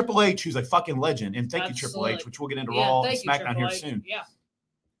fighting Triple H, who's a fucking legend, and thank you, Triple H, Absolutely. which we'll get into Yeah, Raw and thank you, SmackDown Triple here H. soon. Yeah.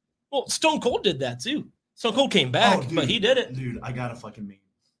 Well, Stone Cold did that too. Stone Cold came back, but he did it. Dude, I got a fucking meme.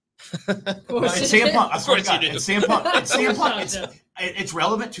 Of course It's you CM did. Punk. I swear to Of course God. you do. It's CM Punk. It's CM Punk. Of course It's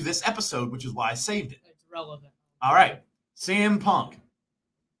relevant to this episode, which is why I saved it. It's relevant. All right. CM Punk.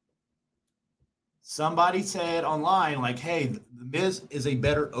 Somebody said online, like, hey, The Miz is a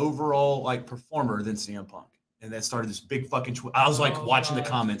better overall like performer than CM Punk. And that started this big fucking I was like Oh, watching the God.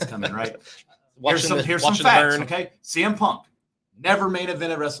 comments come in, right? Watching Here's some the facts, burn. okay? CM Punk never main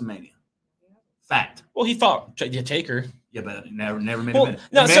event at WrestleMania. Fact. Well, he fought Taker. Yeah, but never main Well, event.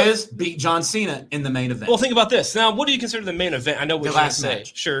 no, The so- Miz beat John Cena in the main event. Well, think about this. Now, what do you consider the main event? I know what The you're going to last say.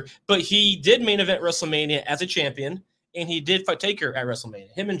 match. Sure. But he did main event WrestleMania as a champion, and he did fight Taker at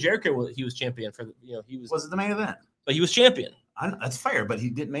WrestleMania. Him and Jericho, he was champion for, he was it the main event? but he was champion. That's fair, but he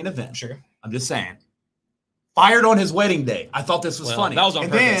didn't main event. Sure. I'm just saying. Fired on his wedding day. I thought this was Well, funny. that was on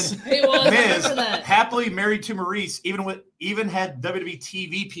and purpose. then He was. I Miz, remember that. happily married to Maurice, even had WWE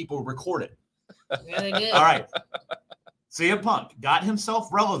TV people record it. Yeah, they did. All right. CM Punk got himself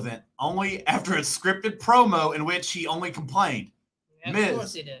relevant only after a scripted promo in which he only complained. Yeah, Miz. of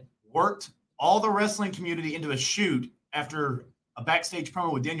course he did. Worked all the wrestling community into a shoot after a backstage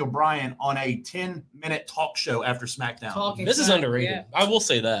promo with Daniel Bryan on a 10-minute talk show after SmackDown. Talking This is smack, underrated. yeah. I will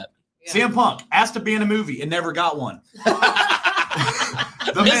say that. Yeah. CM Punk asked to be in a movie and never got one.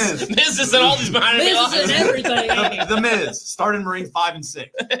 The Miz. Miz is in all these behind Miz is in everything. ain't he? The Miz started in Marine 5 and 6.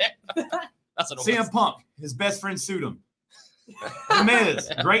 That's what it was. CM Punk, his best friend sued him. The Miz,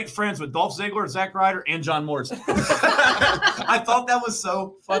 great friends with Dolph Ziggler, Zack Ryder, and John Morrison. I thought that was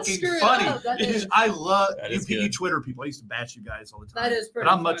so That's fucking screwed funny. up. That is- I love That you, is you good. Twitter people. I used to bash you guys all the time. That is pretty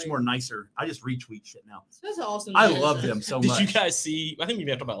But I'm much funny. more nicer. I just retweet shit now. That's awesome. I Miz. love them so Did much. you guys see? I think we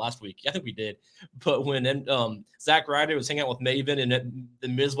talked about it last week. I think we did. But when Zack Ryder was hanging out with Maven and the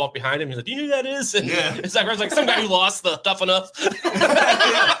Miz walked behind him, he's like, "Do you know who that is?" And Yeah. Zack Ryder's like, "Some guy who lost the Tough Enough."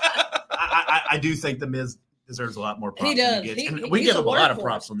 I do think the Miz deserves a lot more props. He than does. gets. He- And we he's give a him a lot of workhorse.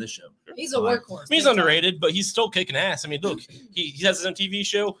 props on this show. He's a Like, workhorse. I mean, he's big time. underrated, but he's still kicking ass. I mean, look, he has his own TV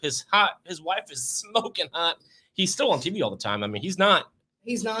show. His wife is smoking hot. He's still on TV all the time. I mean, he's not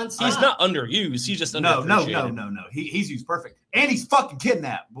nonstop. underused. He's just No. underappreciated. He's used perfect. And he's fucking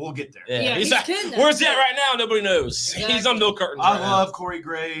kidnapped. But we'll get there. Yeah, Yeah, he's he's like, kidnapped. where's he at right now? Nobody knows. He's Exactly. on milk cartons. I right now. love Corey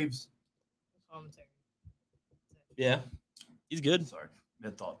Graves. Commentary. Yeah, he's good. Sorry,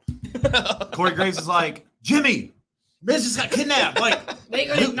 mid thought. Corey Graves is like, Jimmy, Miz just got kidnapped. Like, They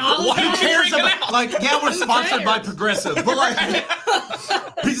gonna who acknowledge why that? cares cares freaking about? out. Like, yeah, we're Who sponsored by cares? Progressive, but like,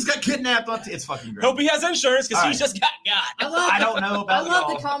 he just got kidnapped. It's fucking great. Hope he has insurance because All he's right. just got got. I don't know I about love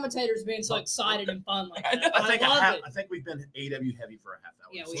y'all. the commentators being so excited and fun like I that. know. I I think we've been AEW heavy for a half hour.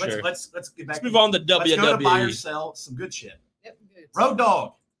 Yeah, So we let's, should. let's get back. Let's move on to Let's go to buy or WWE. sell some good shit. Yep, good. Road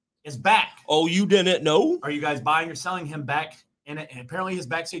Dogg is back. Oh, you didn't know? Are you guys buying or selling him back? And apparently his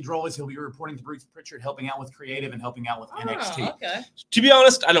backstage role is he'll be reporting to Bruce Pritchard, helping out with creative and helping out with NXT. Ah, okay. To be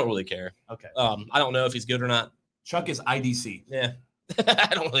honest, I don't really care. Okay. I don't know if he's good or not. Chuck is IDC. Yeah, I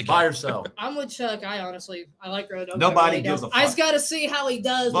don't really Buy care. or sell. I'm with Chuck. I like Road Dogg. Nobody I really gives don't. a I just fuck. got to see how he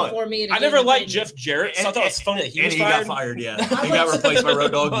does Look, before me. I never liked Jeff Jarrett, so I thought it was funny that he and was he fired. got fired, yeah. I'm He got with- replaced by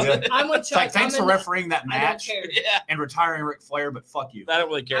Road Dogg. Yeah. I'm with It's like, Chuck. thanks I'm for in- refereeing that I don't match care. Yeah, and retiring Ric Flair, but fuck you. I don't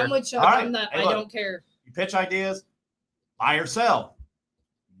really care. I'm with Chuck. All right. I'm not. Hey, I look. don't care. You pitch ideas, buy or sell.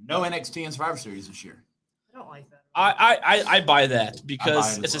 No NXT and Survivor Series this year. I don't like that. I buy that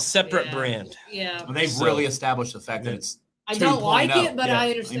because it as it's a well. separate brand. Yeah. They've really established the fact that it's I don't like 2.0. it, but Yeah. I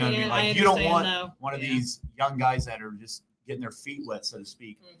understand. You know what I mean? Like, I you don't understand, want one of these young guys that are just getting their feet wet, so to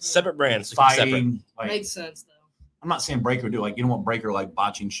speak. Separate brands. So keep separate. Fighting. Like, Makes sense, though. I'm not saying Breaker do like you don't want Breaker like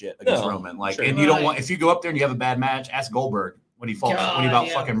botching shit against Roman. Like, sure. and you don't want if you go up there and you have a bad match, ask Goldberg when he fought when he about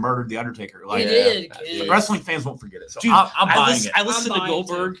fucking murdered the Undertaker. Like, wrestling fans won't forget it. So dude, I'm buying it. I listened to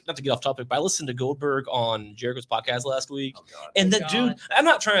Goldberg, not to get off topic, but I listened to Goldberg on Jericho's podcast last week. And that dude, I'm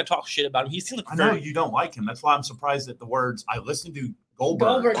not trying to talk shit about him. He seems like I know you don't like him. That's why I'm surprised that the words I listened to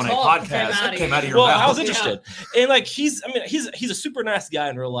Goldberg on a podcast came out of your mouth. I was interested. And like he's a super nice guy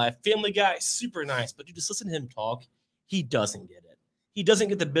in real life, family guy, super nice. But you just listen to him talk, he doesn't get it. He doesn't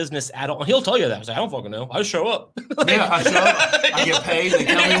get the business at all. He'll tell you that. He's like, I don't fucking know. I just show up. I show up. I get paid. They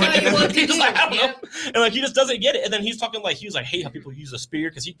tell me what to do. He's like, I don't know. And like he just doesn't get it. And then he's talking like he was like, hate how people use a spear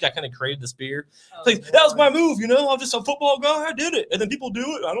because he got kind of created the spear. Like that was my move, you know. I'm just a football guy. I did it, and then people do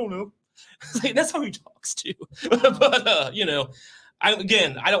it. I don't know. Like, that's how he talks too. But you know.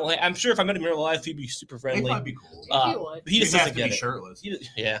 I'm sure if I met him in real life, he'd be super friendly. He might be cool. But he just doesn't get it. Shirtless.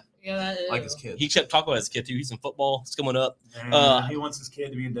 Yeah, that is. Like his kid. He kept talking about his kid too. He's in football. It's coming up. He wants his kid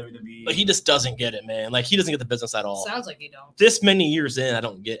to be in WWE. But he just doesn't get it, man. Like he doesn't get the business at all. Sounds like he don't. This many years in, I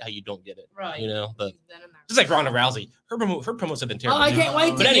don't get how you don't get it. Right. You know, but just like Ronda Rousey, her promos have been terrible. Oh, I can't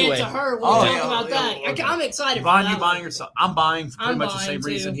wait to get to her. We'll talk about that. Okay. I'm excited. Vaughn, you buying yourself? I'm buying for pretty much the same too.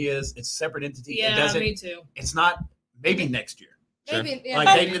 reason he is. It's a separate entity. Yeah, me too. It's not. Maybe next year. Maybe, sure.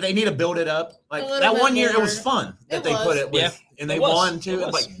 Like they need to build it up. Like that one year, it was fun that they put it with, and they won too.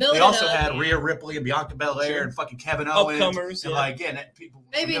 Like they also had Rhea Ripley and Bianca Belair and fucking Kevin Owens. Upcomers, and like again, people.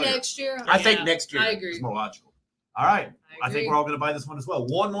 Maybe next year. I think next year I agree. is more logical. All right, I think we're all going to buy this one as well.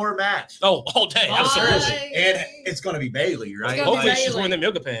 One more match. Oh, all day, absolutely. And it's going to be Bayley, right? Hopefully, she's wearing them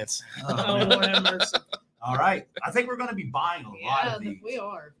yoga pants. All right, I think we're going to be buying a lot of these. We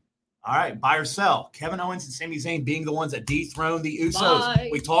are. All right, buy or sell. Kevin Owens and Sami Zayn being the ones that dethroned the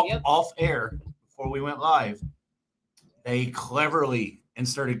Usos. We talked off air before we went live. They cleverly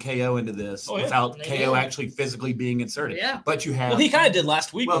inserted KO into this without KO actually physically being inserted. Yeah. But you have. Well, he kind of did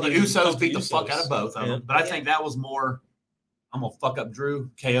last week. Well, the Usos beat the fuck out of both of them. But I think that was more, I'm going to fuck up Drew.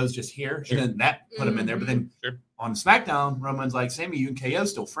 KO's just here. Sure. And then that put him in there. But then on SmackDown, Roman's like, Sammy, you and KO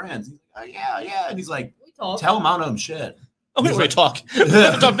still friends. He's like, oh, yeah. And he's like, tell him I don't know him shit. Oh, we already talk.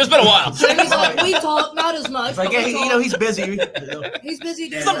 It's been a while. Sammy's like, we talk, not as much. It's like, yeah, you know, he's busy. He's busy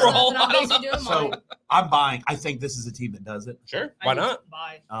doing something. I'm busy doing mine. I'm buying. I think this is a team that does it. Sure. Why not?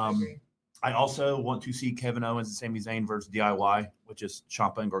 I also want to see Kevin Owens and Sami Zayn versus DIY, which is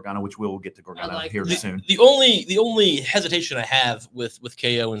Ciampa and Gargano, which we will get to Gargano here soon. The only hesitation I have with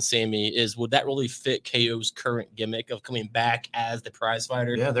KO and Sami is, would that really fit KO's current gimmick of coming back as the prize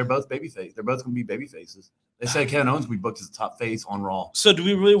fighter? Yeah, they're both babyface. They're both going to be baby faces. They said Kevin Owens will be booked as a top face on Raw. So do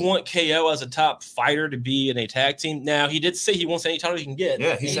we really want KO as a top fighter to be in a tag team? Now, he did say he wants any title he can get.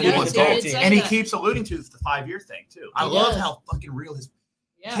 Yeah, he said he wants tag team. And he keeps alluding to the 5-year thing, too. I love how fucking real his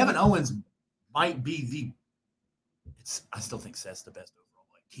 – Kevin Owens might be the – I still think Seth's the best overall.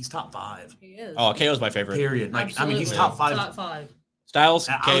 Like, he's top 5. He is. Oh, KO's my favorite. Period. Like, I mean, he's top 5. Top 5. Styles,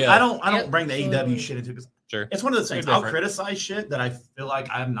 KO. I don't bring the AEW shit into it. Sure. It's one of those things. I'll criticize shit that I feel like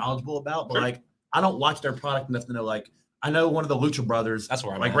I'm knowledgeable about, but like – I don't watch their product enough to know, like, I know one of the Lucha Brothers. That's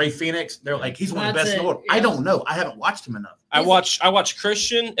where I'm like at. Ray Phoenix. They're like, he's one of the best in the world. Yeah. I don't know. I haven't watched him enough. I watch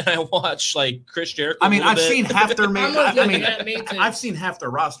Christian and I watch like Chris Jericho. I mean, I've seen half their I've seen half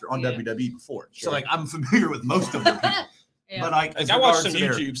their roster on WWE before. Sure. So like I'm familiar with most of their people. But like I watch some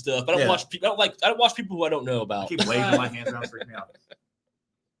YouTube stuff, but I don't watch people. I don't watch people who I don't know about. I keep waving my hands around, freaking me out.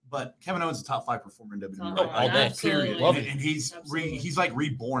 But Kevin Owens is a top 5 performer in WWE. All day. Period. And he's like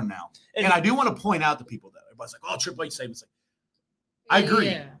reborn now. And I do want to point out to people that everybody's like, oh, Triple H saved him. Like, I agree.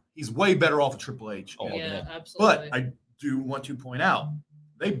 Yeah. He's way better off with Triple H. Absolutely. But I do want to point out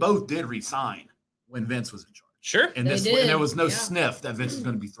they both did resign when Vince was in charge. Sure. And there was no sniff that Vince was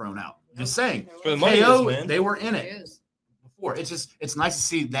going to be thrown out. Just saying. For the money, KO, they were in it. It's nice to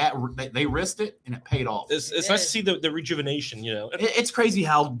see that they risked it and it paid off. It's nice to see the rejuvenation, you know. It's crazy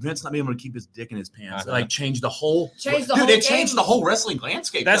how Vince not being able to keep his dick in his pants. Like changed the whole changed the whole wrestling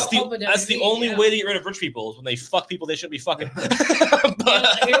landscape. That's the only way to get rid of rich people is when they fuck people they shouldn't be fucking.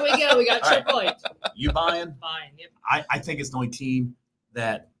 Here we go. We got Triple H. You buying? Buying. Yep. I think it's the only team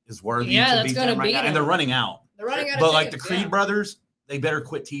that is worthy to beat them right now. And they're running out. But like the Creed brothers, they better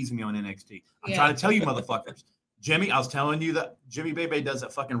quit teasing me on NXT. I'm trying to tell you motherfuckers. Jimmy, I was telling you that Jimmy Bebe does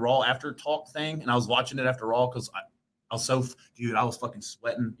that fucking Raw after talk thing, and I was watching it after Raw because Dude, I was fucking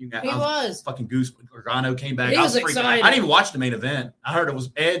sweating. He was. Fucking Goose Gargano came back. He I was freaking excited. I didn't even watch the main event. I heard it was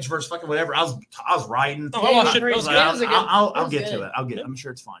Edge versus fucking whatever. I was riding. Oh, I watched it. It It was good. good. It was a good- I'll it get was to good. it. I'll get it. I'm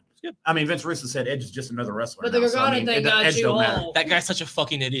sure it's fine. good. I mean, Vince Russo said Edge is just another wrestler. But the now, so, I Gargano mean, thing got Edge you don't matter. all. That guy's such a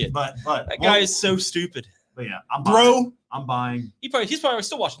fucking idiot. But That guy is so stupid. But yeah, I'm buying. He's probably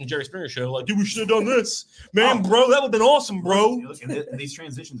still watching the Jerry Springer show. Like, dude, we should have done this, man, bro. That would have been awesome, bro. Look, and these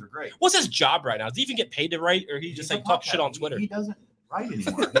transitions are great. What's his job right now? Does he even get paid to write, or he just He's like a talk podcast. shit on Twitter? He doesn't write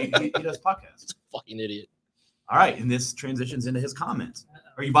anymore. he does podcasts. Fucking idiot. All right, and this transitions into his comments.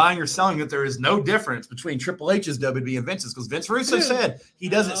 Are you buying or selling that there is no difference between Triple H's WWE and Vince's? Because Vince Russo said he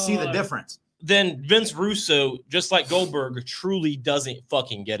doesn't see the difference. Then Vince Russo, just like Goldberg, truly doesn't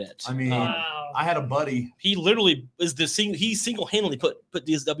fucking get it. I mean, Wow. I had a buddy. He literally is he single-handedly put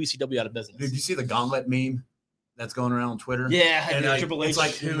this WCW out of business. Did you see the gauntlet meme that's going around on Twitter? Yeah, And yeah, like, Triple it's H,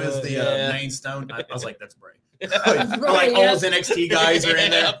 like, who is the yeah. main stone? I was like, that's Bray. Right, Like all yeah. those NXT guys are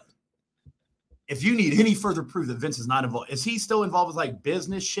in Yeah. there. If you need any further proof that Vince is not involved, is he still involved with like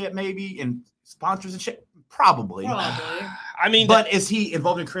business shit maybe and sponsors and shit? Probably. Probably. I mean, But is he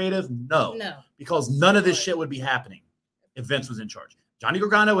involved in creative? No. No. Because none of this shit would be happening if Vince was in charge. Johnny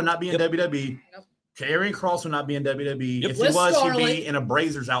Gargano would not be in WWE. Nope. Karrion Kross would not be in WWE. Yep. If he Liz was, he'd Scarlett. be in a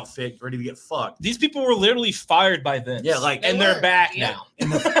Brazers outfit ready to get fucked. these people were literally fired by Vince. Yeah, like- and They they're were. back Yep. now.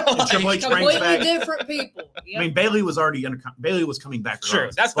 And Triple H brings Completely back. different people. Yep. I mean, Bailey was already Bailey was coming back. Sure,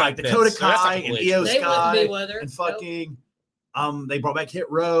 regardless. that's But, not like Vince, Dakota so that's not Kai and Triple H. Io they wouldn't Sky be with her. and fucking they brought back Hit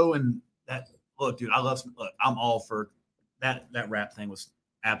Row and that. Look, dude, I'm all for that. That rap thing was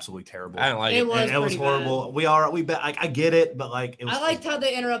absolutely terrible. I don't like It it. was And it was pretty horrible. I get it, but like it was. I liked how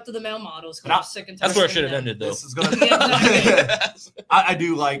they interrupted the male models. 'Cause But I'm sick and tired That's where it of should have them. ended, though. This is gonna. Yeah, I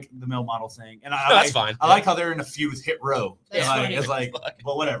do like the male model thing, and I That's like, fine. I like how they're in a feud with Hit Row. That's It's funny. like,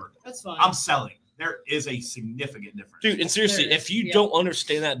 but whatever. That's fine. I'm selling. There is a significant difference, Dude, and seriously, There is, if you yeah. don't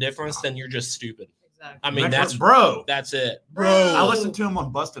understand that difference, then you're just stupid. Exactly. I mean, that's bro. it. Bro. I listened to him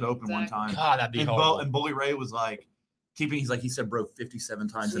on Busted Open one Exactly. time, God, that'd be and, horrible. and Bully Ray was like, he said bro 57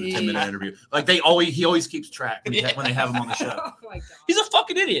 times in a Jeez. 10-minute interview. Like he always keeps track when, when they have him on the show. Oh my God. He's a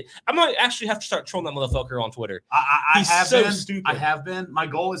fucking idiot. I might actually have to start trolling that motherfucker on Twitter. I He's have so been. stupid. I have been. My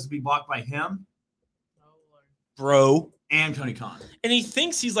goal is to be blocked by him Oh, Lord. Bro. and Tony Khan. And he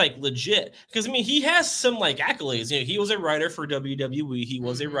thinks he's like legit. Because I mean, he has some like accolades. You know, he was a writer for WWE, he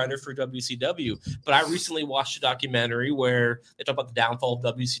was a Mhm. writer for WCW. But I recently watched a documentary where they talk about the downfall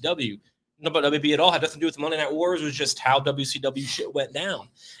of WCW. Not about WB at all, had nothing to do with Monday Night Wars, it was just how WCW shit went down.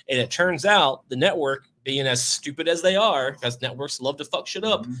 And it turns out the network, being as stupid as they are, because networks love to fuck shit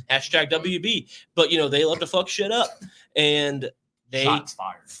up, Mhm. hashtag WB, but you know, they love to fuck shit up. And they Shots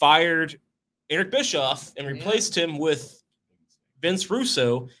fired. fired Eric Bischoff and replaced him with Vince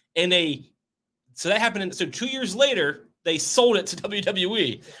Russo so that happened. So 2 years later, they sold it to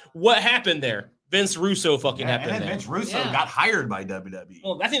WWE. What happened there? Vince Russo fucking Yeah, happened and then there. Vince Russo Yeah. got hired by WWE.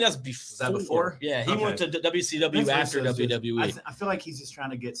 Well, I think that's before. that before? Yeah, he Okay. went to WCW Vince after Russo's just- WWE. I feel like he's just trying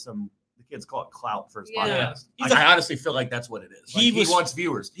to get some. The kids call it clout for his Yeah. podcast. He's I honestly feel like that's what it is. Like, He he was- wants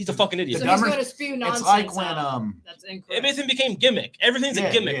viewers. He's a fucking idiot. So The he's government- going to spew nonsense. It's like when out. That's incorrect. Everything became gimmick. Everything's Yeah,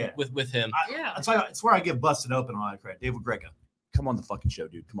 a gimmick yeah. with him. Yeah. It's where I give Busted Open all that credit. David Grega, come on the fucking show,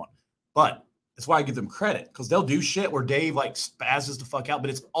 dude. Come on. But it's why I give them credit because they'll do shit where Dave like spazzes the fuck out,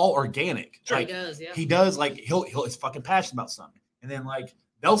 but it's all organic. Sure Like he does, yeah. he does, like he'll he's fucking passionate about something, and then like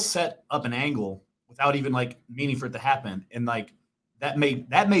they'll set up an angle without even like meaning for it to happen, and like that made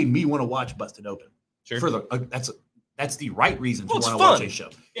me want to watch Busted Open. Sure. For the that's the right reason to Well, it's want to watch fun. a show.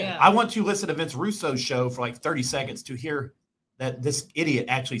 Yeah. I want to listen to Vince Russo's show for like 30 seconds to hear that this idiot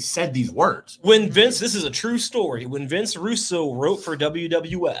actually said these words. When Vince, this is a true story. When Vince Russo wrote for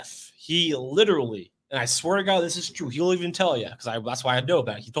WWF, he literally, and I swear to God, this is true. He'll even tell you because that's why I know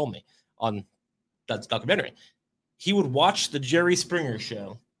about it. He told me on that documentary. He would watch the Jerry Springer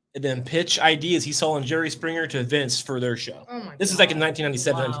show and then pitch ideas he saw on Jerry Springer to Vince for their show. Oh my This is God. like in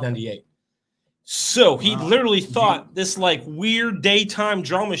 1997, Wow. 1998. So he Wow. literally thought this like weird daytime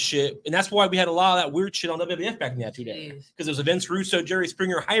drama shit, and that's why we had a lot of that weird shit on WWF back in that 2 days Jeez. because it was a Vince Russo, Jerry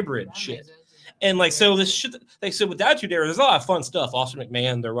Springer hybrid That shit. makes sense. And like, so this shit, like, so with that 2 days, there's a lot of fun stuff. Austin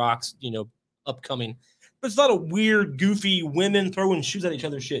McMahon, The Rock's, you know, upcoming. But there's a lot of weird, goofy women throwing shoes at each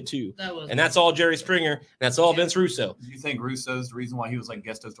other shit too. That was And that's all Jerry Springer. And that's all Yeah. Vince Russo. Do you think Russo's the reason why he was like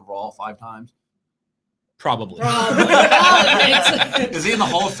guest host of Raw 5 times? Probably. Probably. Now it makes sense. Is he in the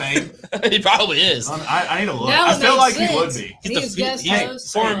Hall of Fame? He probably is. I need to look. Now I it feel makes like he would sense. be. He's guest he's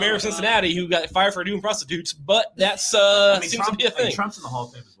host. former Oh, mayor of God. Cincinnati who got fired for doing prostitutes, but that's I mean, seems to be a thing. Trump's in the Hall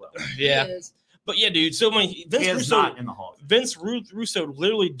of Fame as well. Yeah. He is. But yeah, dude. So He is not in the Hall of Fame. Vince Russo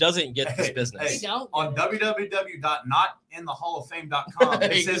literally doesn't get this business. He don't. On www.notinthehalloffame.com,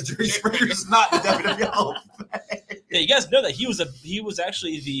 it says Jerry Springer is not in the WWE Hall of Fame. Yeah, you guys know that he was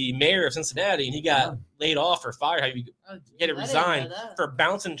actually the mayor of Cincinnati, and he got laid off or fired. He had to resign for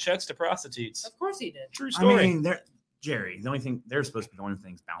bouncing checks to prostitutes. Of course he did. True story. I mean, Jerry, the only thing they're supposed to be the only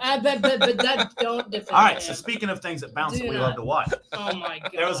things bouncing. But that don't defend All right, him. so speaking of things that bounce that we Do love not. to watch, Oh my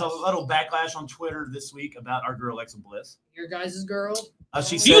god. there was a little backlash on Twitter this week about our girl Alexa Bliss. Your guys' girl.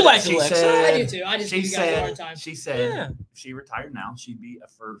 She Do you said, like she Alexa? said, I do too. I just she give you guys a hard said, time. she said Yeah. if she retired now, she'd be a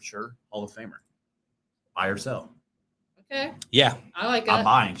for sure Hall of Famer by herself. Okay. Yeah. I like I'm that.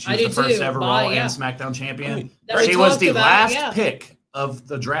 buying. She I was do the first too. ever Buy, Raw yeah. and SmackDown champion. That we She was talked the about, last yeah. pick of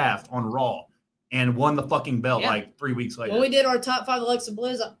the draft on Raw and won the fucking belt Yeah. like 3 weeks later. When we did our top 5 Alexa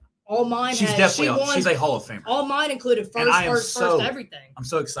Bliss, all mine She's had definitely she won. she's a Hall of Famer. All mine included And I am first so- everything. I'm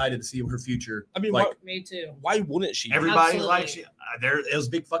so excited to see her future. I mean, like Me too. why wouldn't she? everybody, Absolutely. like she, there it was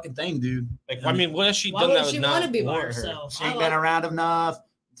a big fucking thing, dude. Like, I mean, what has she Why done would that she would want not to be by warrant her? herself? She ain't been around enough.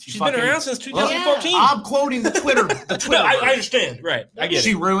 She's been around since Look, 2014. I'm quoting the Twitter. The Twitter. No, I version. understand. Right. I get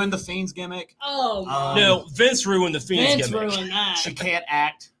She it. ruined the Fiend's gimmick. Oh my. No, Vince ruined the Fiend's Vince gimmick. ruined that. She can't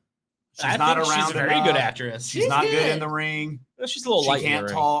act. She's I not think around. she's a very enough. good actress. She's She's not good good. in the ring. Well, she's a little She light in can't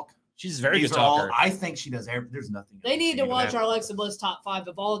the ring. talk. She's a very These good are all. talker. I think she does. There's nothing. They need to else watch she our can Alexa Bliss top 5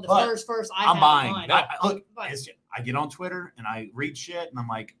 of all of the But first. I do. I'm have buying. mine. Look, But I get on Twitter and I read shit and I'm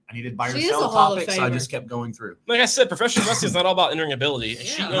like, I need to buy or She is sell a Hall of topics. So I Famer. just kept going through. Like I said, professional wrestling is not all about in-ring ability.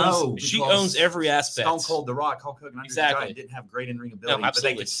 Yeah. No, She because owns every aspect. Stone Cold, The Rock, Hulk Hogan, Andre the Exactly. Giant didn't have great in-ring ability, but they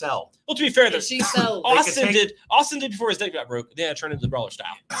absolutely. could sell. Well, to be fair, Yeah, though, she sells. Austin did before his leg got broke. Then I turned into the brawler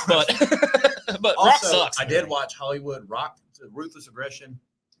style. But but Rock Also, sucks. I did watch Hollywood Rock. Ruthless Aggression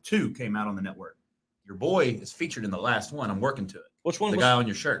 2 came out on the network. Your boy is featured in the last one. I'm working to it. Which one? The was- guy on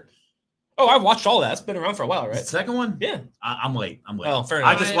your shirt. Oh, I've watched all that. It's been around for a while, The right? second one? Yeah. I'm late. Oh, fair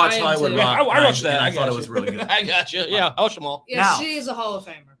I enough. just watched I am Hollywood too. Rock. I and watched that. and I got thought it you. was really good. I got you. Yeah, I watched them all. Yeah, Now- she is a Hall of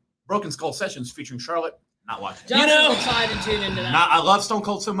Famer. Broken Skull Sessions featuring Charlotte. Not watching. Josh know- is excited to tune into that. I love Stone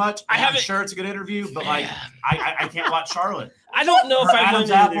Cold so much. I I'm haven't- sure it's a good interview, but like I can't watch Charlotte. I don't know if Her I Adam's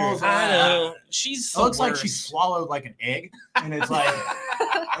would either. apples, I know. She's It looks like worst. she swallowed like an egg, and it's like,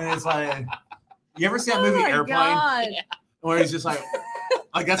 you ever see that movie Airplane? God. Where he's just like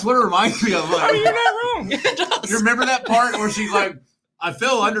that's what it reminds me of. I Like, mean, you're not wrong. It does. you remember that part where she's like, I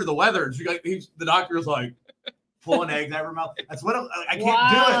feel under the weather, and she like, the doctor's like pulling eggs out of her mouth. That's what I can't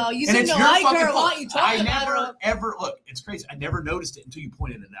Wow, do it. you And seem it's to your like fucking her a lot. fault. You talk I about never her. ever look. It's crazy. I never noticed it until you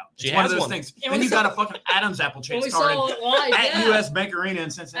pointed it out. It's She one has of those one. things. And Then we you saw- got a fucking Adam's apple When chase we saw started it live, at yeah. U.S. Bank Arena in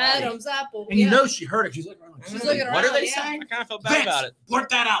Cincinnati. Adam's apple. And you yeah. know she heard it. She's looking around. She's looking What are around, they yeah. saying? I kind of felt bad Vince, about it. blurt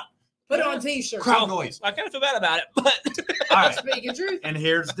that out. Put it on a t-shirt. Crowd noise. I kind of feel bad about it, but All right. Speaking truth. And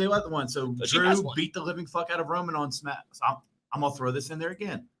here's the other one. So But she has Drew one. beat the living fuck out of Roman on Smack. So I'm gonna throw this in there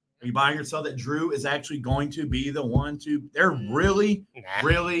again. Are you buying or sell that Drew is actually going to be the one to? They're really,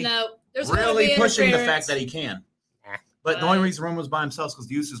 really, No, there's gonna really be pushing the interference. fact that he can. Nah. But the only reason Roman was by himself is because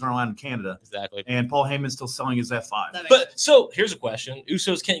the Usos aren't allowed in Canada, exactly. and Paul Heyman's still selling his F5. That makes But so here's a question: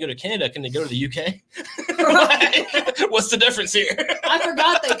 Usos can't go to Canada. Can they go to the UK? What's the difference here? I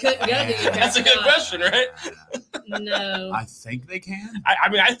forgot they couldn't go to the UK. That's a good question, right? No. I think they can. I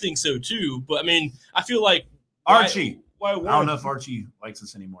mean, I think so too. But I mean, I feel like Archie. Why? I don't know if Archie likes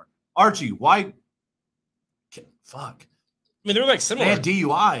us anymore. Archie, why? Fuck. I mean, they're like They similar. had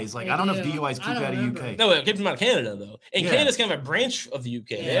DUIs. Like, They I don't know if do. DUIs I keep don't out of remember. UK. No, it keeps them out of Canada though. And Yeah. Canada's kind of a branch of the UK.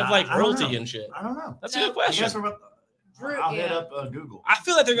 They Yeah, have like I don't royalty know. and shit. I don't know. That's No, a good I guess question. we're about. Drew, I'll hit yeah. up Google. I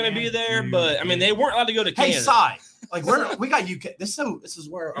feel like they're going to be there, but I mean, they weren't allowed to go to Hey, Canada. Cy. Like we got UK. This is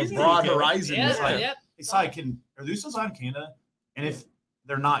where our He's in broad UK. horizon Yeah, is. Like, yep. hey, Cy, are these still in Canada? And if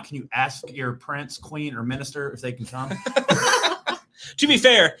they're not, can you ask your prince, queen, or minister if they can come? To be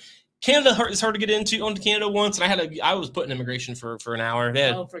fair, Canada is hard to get onto Canada once, and I was put in immigration for an hour.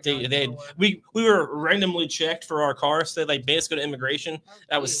 Oh, for God's sake. We were randomly checked for our car, so they made us go to immigration.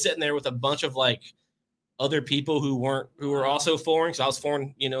 I was sitting there with a bunch of like other people who were also foreign, because I was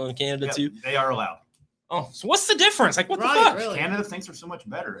foreign, in Canada Yeah, too. they are allowed. Oh, so what's the difference? Like, what the Right, fuck? really. Canada thinks they're so much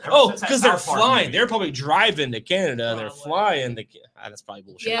better. Ever Oh, since that because they're South Park flying. movie. They're probably driving to Canada and they're Probably. flying to. That's probably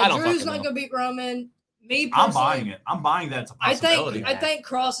bullshit. I Yeah, don't Drew's fucking not know. going to beat Roman. Me I'm personally, buying it. I'm buying that. It's a I possibility. think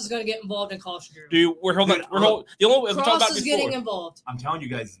Cross is going to get involved and cost Drew. Dude, we're holding. Dude, We're holding. The only we talked Cross about is before. getting involved. I'm telling you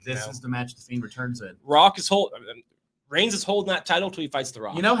guys, this No. is the match the Fiend returns in. Rock is Reigns is holding that title till he fights the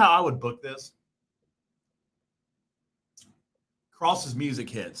Rock. You know how I would book this? Cross's music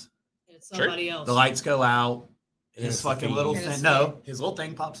hits. It's somebody else. The lights go out. And His it's the fucking Fiend. little And it's thing. the No, his little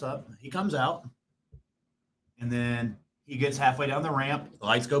thing pops up. He comes out. And then he gets halfway down the ramp. The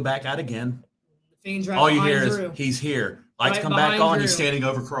lights go back out again. Fiend's right All you behind hear is Drew. he's here. Lights Right come back behind on. Drew. He's standing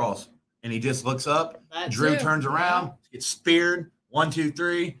over Cross, and he just looks up. That Drew too. turns around, gets speared. 1, 2,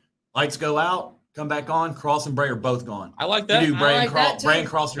 3. Lights go out. Come back on. Cross and Bray are both gone. I like You that. do Bray I and like that Cross. too. Bray and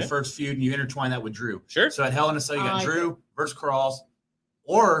Cross your Yeah. first feud, and you intertwine that with Drew. Sure. So at Hell in a Cell, you I got like Drew versus Cross.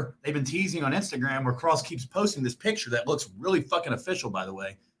 Or they've been teasing on Instagram where Cross keeps posting this picture that looks really fucking official, by the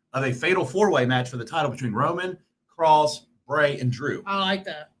way, of a fatal 4-way match for the title between Roman, Cross, Bray, and Drew. I like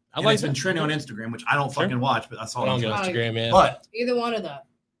that. And it's been trending on Instagram, which I don't Sure. fucking watch, but I saw I it don't on get Instagram. Instagram, yeah. But Either one of that.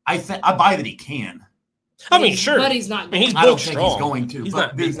 I buy that he can. I mean, sure. But he's not. I mean, he's I don't built think strong. he's going to. He's but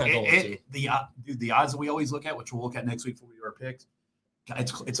not- dude, he's not going to. The odds that we always look at, which we'll look at next week before we do our picks,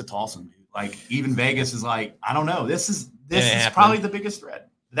 it's a toss-em, dude. Like even Vegas is like, I don't know. This is happen. probably the biggest threat.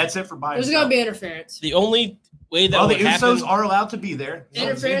 That's it for buying. There's going to be interference. The only way that Well, the would happen. Usos are allowed to be there.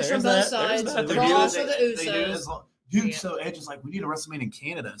 Interference from There's both that, there's sides. that. They Cross do for the They do Usos. as long- Dude, Yeah. so Edge is like, we need a WrestleMania in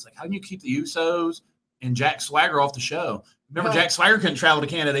Canada. It's like, how can you keep the Usos and Jack Swagger off the show? Remember, No. Jack Swagger couldn't travel to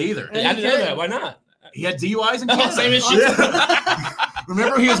Canada either. Yeah. I didn't know that. Why not? He had DUIs in Oh, Canada. same as shit.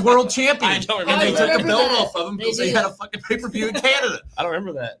 Remember, he was world champion. I don't And remember they that. took the remember belt that. off of him because They they did. had a fucking pay-per-view in Canada. I don't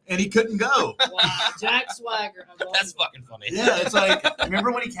remember that. And he couldn't go. Wow. Jack Swagger. That's fucking funny. Yeah, it's like,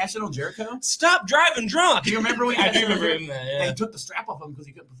 remember when he cashed in on Jericho? Stop driving drunk. Do you remember when he I cashed do in on remember Jericho? him that, yeah. They took the strap off him because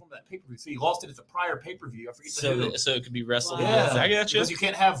he couldn't perform that pay-per-view. So he lost it as a prior pay-per-view. I forget So, who. so it could be wrestling. Wow. I got you. Because you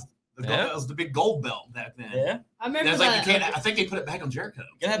can't have the gold, Yeah. that was the big gold belt back then. Yeah. I And remember it's like that. you can't. I think they put it back on Jericho.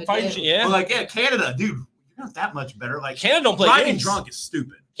 You had They fighting. did. Yeah. Well, like Canada, dude, you're not that much better. Like Canada don't play riding games. drunk is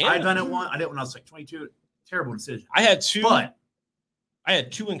stupid. Canada. I done it one. I did it when I was like 22. Terrible decision. I had two. But I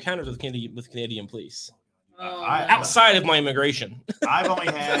had two encounters with Canadian police Oh, I- man. outside of my immigration. I've only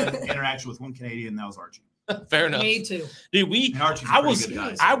had interaction with one Canadian, and that was Archie. Fair enough, Me too. dude. We. And Archie's a I pretty was. good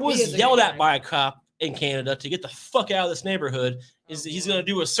guy. I He was is a yelled good at guy. by a cop in Canada to get the fuck out of this neighborhood. He's gonna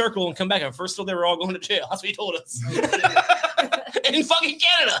do a circle and come back. And first, they were all going to jail. That's what he told us. In fucking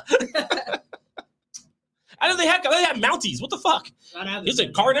Canada. I know they have Mounties. What the fuck? That happens. It's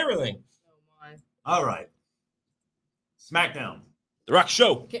a car and everything. Oh, my. All right. SmackDown. The Rock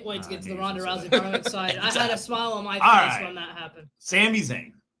Show. Can't wait to get to the I Ronda knew you Rousey was part. I'm excited. I had a smile on my face right. when that happened. Sami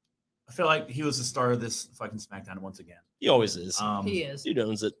Zayn. I feel like he was the star of this fucking SmackDown once again. He always is. He is. He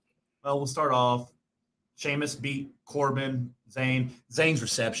owns it. Well, we'll start off. Sheamus beat Corbin, Zayn. Zayn's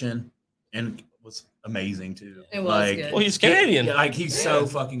reception and was amazing too. It was like, good. Well, he's Canadian. Yeah, like he's so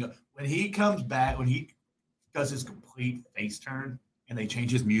fucking good. When he comes back, when he does his complete face turn and they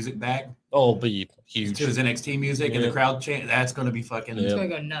change his music back Oh, be huge. to his NXT music and Yeah. the crowd chant, that's going to be fucking. It's Yeah. going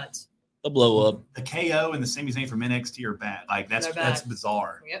to go nuts. The blow up. The KO and the Sami Zayn from NXT are bad. Like that's They're bad.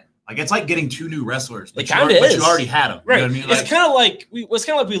 bizarre. Yep. Like it's like getting two new wrestlers. But It you kinda already- is. But you already had them. Right. You know what I mean? It's Like, kind of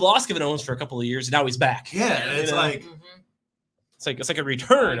like we lost Kevin Owens for a couple of years, and now he's back. yeah, You it's know? like Mhm. It's like a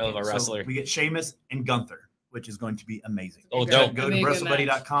return of a so wrestler. we get Sheamus and Gunther, which is going to be amazing. Oh, Great. dope. Go to It'll be a good match.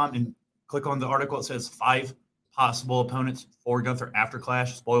 WrestleBuddy.com and click on the article. It says 5 possible opponents for Gunther after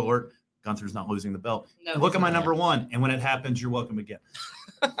Clash. Spoiler alert: Gunther's not losing the belt. No, And look at my not. number 1, and when it happens, you're welcome again.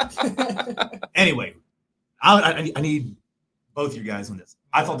 Anyway, I need both you guys on this.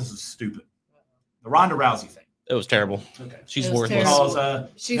 I thought this was stupid. The Ronda Rousey thing. It was terrible. Okay. She's It was worthless. terrible. Because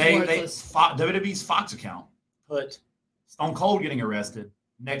She's they worthless. WWE's Fox account put Stone Cold getting arrested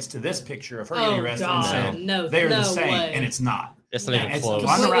next to this picture of her getting Oh, arrested and God. said No, they're no the same, way. and it's not. It's not No, even It's close.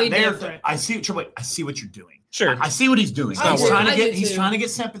 Ronda Completely Rousey. different. I see what you're doing. Sure, I see what he's doing. not He's working. trying to I get do he's too. trying to get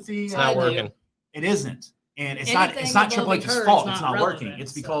sympathy. it's I not do. working. It isn't, and it's Anything not Triple above H's her is fault. not It's not working. relevant,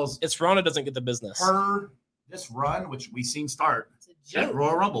 It's so. because It's Ronda doesn't get the business. this run, which we've seen start It's a at joke.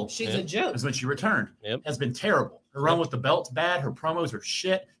 Royal Rumble, She's Yeah. a joke. is when she returned. Yep. Has been terrible. Her run with the belt's bad. Her promos are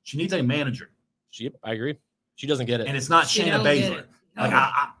shit. She needs a manager, Yep, I agree. She doesn't get it. and it's not She Shayna don't get Baszler. it. Like No.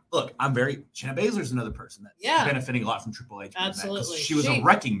 look, Shayna Baszler's another person that's Yeah. benefiting a lot from Triple H. being back, 'cause Absolutely. she was a She-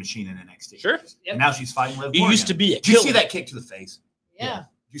 wrecking machine in NXT. Sure. Yep. And now she's fighting Liv You Morgan. used to be a Did you see killer. that kick to the face? Yeah.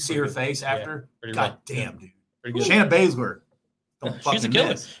 Did you see her face after? Pretty God rough. damn, dude. Pretty good. Shayna Baszler. Don't She's a fucking killer.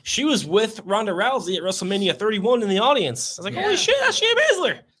 miss. She was with Ronda Rousey at WrestleMania 31 in the audience. I was like, Yeah. holy shit, that's Shayna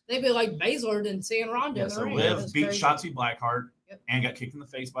Baszler. They'd be like Baszler than seeing Ronda Yeah, in the so ring. Liv That's beat crazy. Shotzi Blackheart Yep. and got kicked in the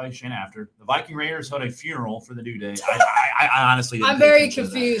face by Shayna after. The Viking Raiders held a funeral for the New Day. I honestly didn't I'm pay very attention to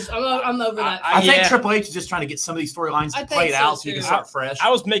that. confused. I'm over that. I think Yeah. Triple H is just trying to get some of these storylines I played think out so, so you can too. start fresh. I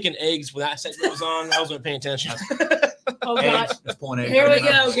was making eggs when that segment was on. I wasn't paying attention. Oh, God. Eggs, just pulling eggs Here we right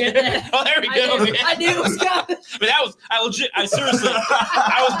now. go. Get that. Oh, there we I go. knew, I knew it was coming. But that was, I seriously,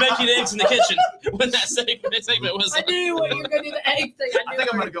 I was making eggs in the kitchen when that segment was. I knew what you were going to do the egg thing. I think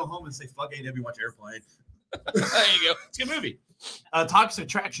I'm going to go home and say, fuck AW, watch Airplane. There you go. It's a good movie. Toxic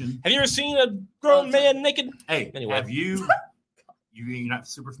Attraction. Have you ever seen a grown man naked? Hey, Anyway. have you you're not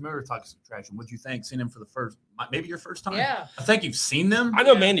super familiar with Toxic Attraction. What'd you think? Seeing them for maybe your first time? Yeah. I think you've seen them. I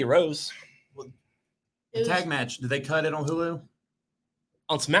know Mandy Rose The tag match. Did they cut it on Hulu?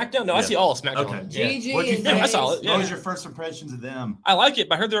 on SmackDown. No, I see all of SmackDown. Okay. Yeah. Gigi What'd you and think? I saw it. What Yeah. was your first impressions of them? I like it,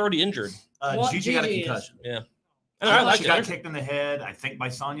 but I heard they're already injured. Gigi got a Gigi is. concussion. Yeah. And I like She it. got kicked in the head, I think, by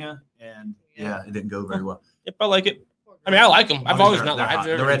Sonya, and yeah, it didn't go very well. Yep, I like it. I mean, I like them. I've always not They're hot.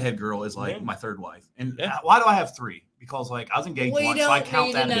 liked The redhead girl is like Yeah. my third wife. And Yeah. why do I have three? Because like I was engaged We once, so I don't count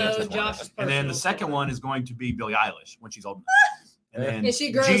need that to know bitch as one. Josh's And then the personal second story. one is going to be Billie Eilish when she's old enough. And then And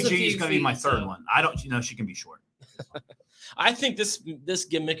she grows a Gigi is few going to be my feet, third so. one. I don't, she can be short. I think this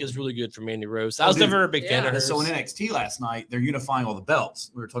gimmick is really good for Mandy Rose. I Oh, was dude. never a big fan Yeah. of hers. So in NXT last night, they're unifying all the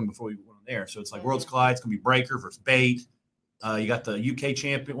belts. We were talking before we went on there. So it's like Worlds Collide. It's going to be Breaker versus Bate. You got the UK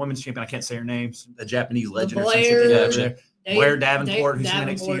champion, women's champion. I can't say her name. A Japanese legend or some shit. they have over there. Blair Davenport, who's in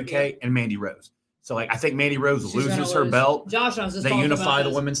NXT UK, and Mandy Rose. So like I think Mandy Rose She's loses gonna her lose. belt. Josh, I was just They talking unify about the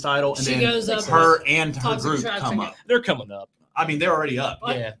this. women's title, and She then goes up her and her Toxic group Attraction. come up. They're coming up. I mean, they're already up.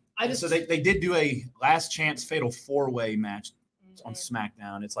 What? Yeah. I just So they did do a last chance fatal 4-way match on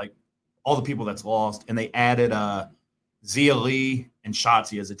SmackDown. It's like all the people that's lost, and they added Zia Lee and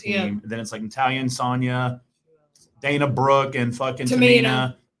Shotzi as a team. Yeah. And then it's like Natalya and Sonya, Dana Brooke and fucking Tamina.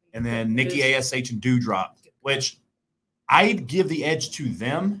 Tamina, and then Nikki ASH and Doudrop, which I'd give the edge to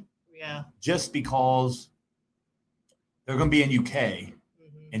them Yeah. just because they're going to be in UK,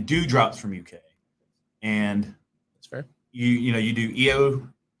 and Doudrop's from UK, and That's fair. you do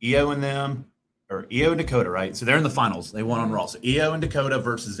EO and them, or EO and Dakota, right? So they're in the finals. They won on Raw. So EO and Dakota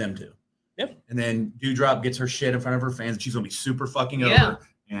versus them two. Yep. And then Doudrop gets her shit in front of her fans, and she's gonna be super fucking Yeah. over.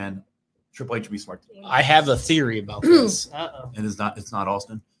 And Triple H would be smart. I have a theory about this. Uh-oh. And it's not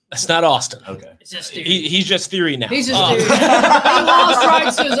Austin. It's not Austin. Okay. It's just theory. He's just theory now. He's just Um, theory. He lost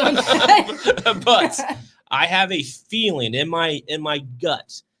rights to his own. but I have a feeling in my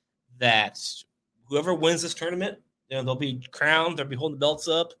gut that whoever wins this tournament, they'll be crowned, they'll be holding the belts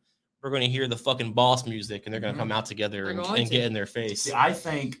up. We're going to hear the fucking boss music, and they're going to come out together They're and going get to. in their face. See, I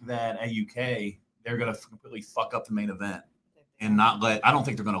think that at UK they're gonna completely fuck up the main event and not let. I don't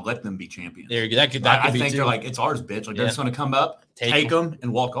think they're gonna let them be champions. There you go. That could I be think too. they're like, it's ours, bitch. Like they're Yeah. just gonna come up, take them,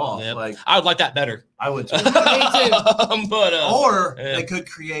 and walk off. Yep. Like I would like that better. I would. Too. But Or yeah. they could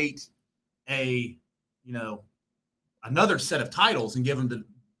create another set of titles and give them to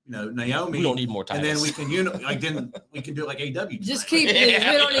Naomi. we don't need more and titles. then we can then we can do it like AW. Just tonight. keep it.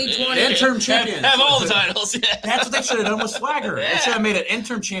 We don't need 20. Interim champions. have all the titles. Yeah. That's what they should have done with Swagger. They should have made an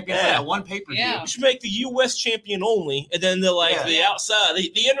interim champion for Yeah. that one pay per view. Yeah. We should make the U.S. champion only, and then the outside,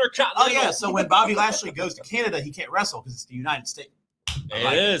 the intercontinental. Oh yeah. So when Bobby Lashley goes to Canada, he can't wrestle because it's the United States.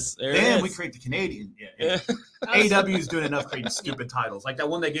 There it is. There Then it we is. create the Canadian. Yeah. AEW is doing enough creating stupid titles like that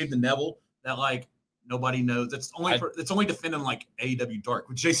one they gave to Neville that like nobody knows. It's only defending like AEW Dark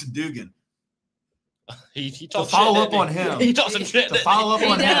with Jason Dugan. He To talks follow shit, up on didn't him. he? He talks some shit. To follow up He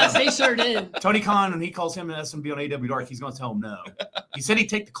on does. him. He sure did. Tony Khan, when he calls him and SMB on AEW Dark, he's going to tell him no. He said he'd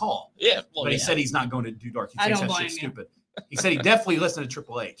take the call, Yeah, well, but he yeah. said he's not going to do Dark. He I thinks don't that blame shit's you. stupid. He said he definitely listened to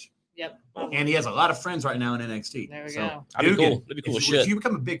Triple H, Yep. and he has a lot of friends right now in NXT. There we So, go. That'd be Dugan, cool. That'd be cool as if shit. you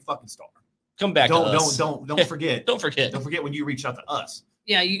become a big fucking star, Come back to us. don't forget. Don't forget. Don't forget when you reach out to us,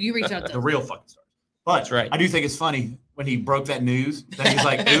 Yeah, you reach out the to real fucking stars. But That's right. I do think it's funny when he broke that news that he's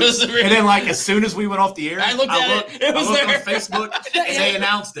like, It was oops. really- And then like as soon as we went off the air, I looked at it. It was I looked there. on Facebook and they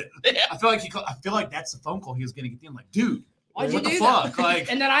announced it. Yeah. I feel like that's the phone call he was going to get in. Like, dude, Why'd what you the do fuck? that?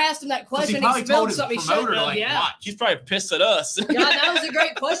 Like, And then I asked him that 'cause he question. probably He told spilled his something he promoter, shouldn't have. like, Yeah. watch. He's probably pissed at us. God, that was a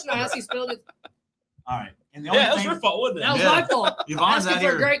great question. I asked. He spilled it. All right. And the only Yeah, that was thing, your fault, wasn't it? That was Yeah. my fault. Yvonne's Asking out for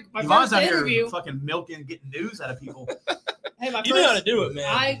a here. great my Yvonne's first out here interview. fucking milking, getting news out of people. Hey, my You know how to first. do it, man.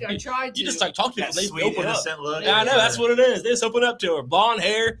 I tried to. You just like talk to people. That They sweet, open up. innocent look. Yeah, I know. That's what it is. They just open up to her. Blonde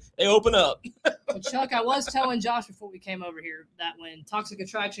hair. They open up. But Chuck, I was telling Josh before we came over here that when Toxic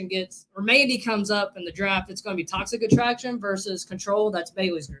Attraction Mandy comes up in the draft, it's going to be Toxic Attraction versus Control. That's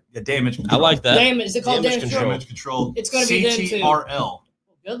Bailey's group. The damage I control. like that. Is it called Damage Damage Control. Damage control. It's gonna be them too. CTRL.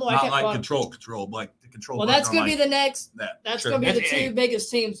 Good luck. Not like control, like the control. Well, that's going to be the next. that. That's Sure. going to be the Hey, two biggest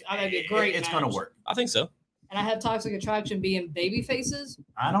teams. I think it'd be a great. It's match. going to work. I think so. And I have Toxic Attraction being baby faces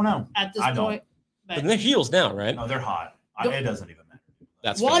I don't know. at this I don't. point. But they're heels now, right? No, they're hot. Don't- It doesn't even matter.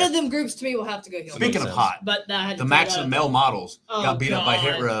 That's One fair. of them groups to me will have to go heel. Speaking Speaking of sense. hot, But that had to the be Maximum that. Male Models Oh, got beat up by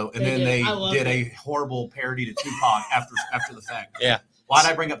Hit God. Row, and They then did. they I love did it. a horrible parody to Tupac after the fact. Yeah. Why'd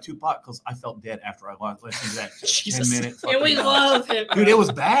I bring up Tupac? Because I felt dead after I listened to that Jesus. 10-minute. And we love it. Dude, it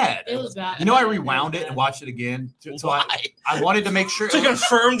was bad. It was bad. You know, I rewound it and watched it again. So Why? I wanted to make sure. To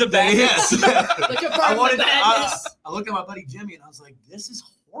confirm the bad. Yes. Look at I wanted the to. badness. I looked at my buddy Jimmy and I was like, "This is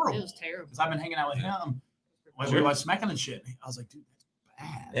horrible." It was terrible. Because I've been hanging out with him, Like, we watched SmackDown and shit. I was like, dude, that's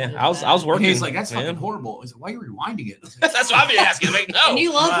bad. Yeah, I was working. He's like, that's man. fucking horrible. He's like, why are you rewinding it? Like, That's what I've been asking. Like, no. And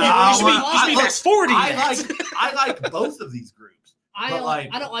you love You should be fast forwarding. I like both of these groups. I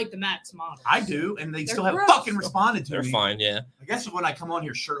don't like the Max models. I do, and they They're still have gross. fucking responded to They're me. fine, yeah. I guess when I come on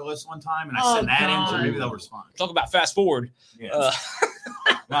here shirtless one time and I send that in, so maybe they'll respond. Talk about fast forward. Yeah.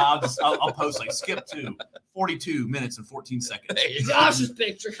 No, I'll post like skip to 42 minutes and 14 seconds. Josh's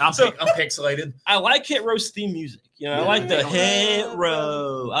picture. I'm pixelated. I like Hit Row's theme music. You know, I like the Hit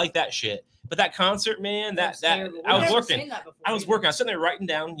Row. I like that shit. But that concert, man, that I was working. I was working. I was sitting there writing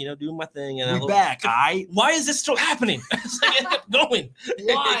down, you know, doing my thing. And We back, I. Why is this still happening? It's like, it kept going.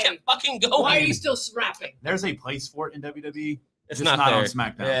 Why? It kept fucking going. Why are you still rapping? There's a place for it in WWE. It's just not on there.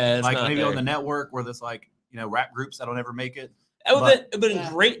 SmackDown. Yeah, it's like not maybe there. on the network where there's like, you know, rap groups that'll never make it. It would have been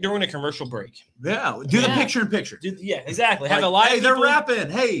great during a commercial break. Yeah, do the picture in picture. Yeah, exactly. Have Like, a live. hey, they're people- rapping.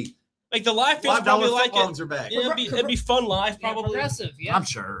 Hey, Like the live fans $5 probably like footlongs it. are back. Yeah, it'd be fun live, probably. Progressive, yeah. I'm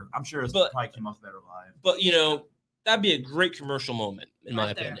sure it's But- probably came off better live. But you know, that'd be a great commercial moment, in my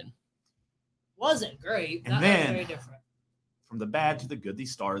Right there. opinion. Wasn't great. And That then- was very different. From the bad to the good, the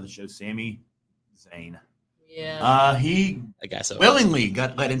star of the show, Sami Zayn. Yeah. He I guess so. willingly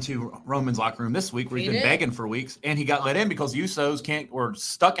got let into Roman's locker room this week, where he's He been did. begging for weeks, and he got let in because Usos were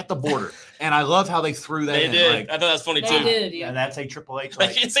stuck at the border. And I love how they threw that They in. did. Like, I thought that was funny They too. did, and yeah. that's a Triple H.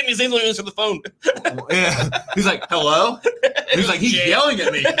 Like, Like, Sami Zayn looking answer the phone. yeah, he's like, "Hello." He's like, he's Jay. yelling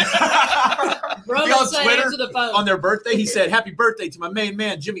at me. Roman on said Twitter, answer the phone. On their birthday, he said, "Happy birthday to my main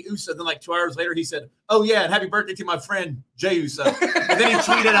man, Jimmy Uso." Then, like 2 hours later, he said, "Oh yeah, and happy birthday to my friend Jay Uso." And then he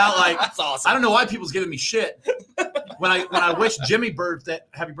tweeted out like, That's awesome. I don't know why people's giving me shit. When I wish Jimmy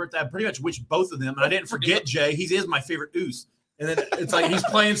happy birthday, I pretty much wished both of them, and I didn't forget Jay. He is my favorite Oos. And then it's like he's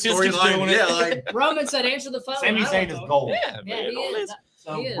playing Just keeps storyline. doing it. Yeah, like Roman said answer the phone. Sami I don't Zayn is know. gold. Yeah, Yeah, man, he all is. this-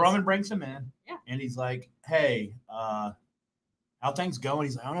 So He is. Roman brings him in, Yeah. and he's like, "Hey, how things going?"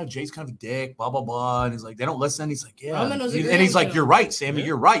 He's like, "I don't know. Jay's kind of a dick, blah blah blah." And he's like, "They don't listen." He's like, "Yeah." Roman was and agreeing he's like, to "You're him. right, Sammy. Yeah.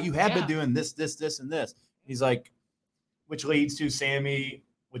 You're right. You have Yeah. been doing this, and this." He's like, which leads to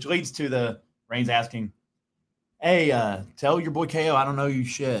the Reigns asking, "Hey, tell your boy KO I don't know you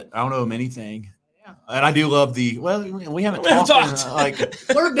shit. I don't know him anything." Yeah. And I do love we haven't We haven't talked. talked. Like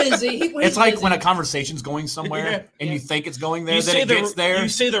We're busy. it's like when a conversation's going somewhere Yeah. and you think it's going there, You then say it gets there. You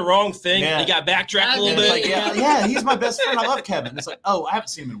say the wrong thing. Yeah. You got backtracked a Yeah, little And bit. it's like, yeah, he's my best friend. I love Kevin. It's like, oh, I haven't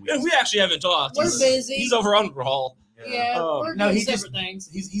seen him in Yeah, weeks. we actually haven't talked. We're He's- busy. He's over on Raw. Yeah, we're no, doing he just separate things.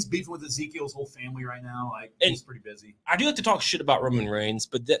 he's beefing with Ezekiel's whole family right now. Like And- he's pretty busy. I do like to talk shit about Roman Reigns,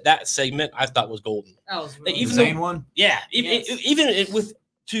 but that segment I thought was golden. That was Like, really even The though- Zayn one. Yeah, Yes. even with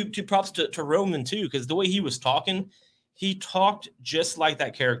two props to Roman too, because the way he was talking, he talked just like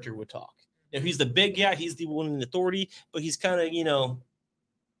that character would talk. You know, he's the big guy, he's the one in authority, but he's kind of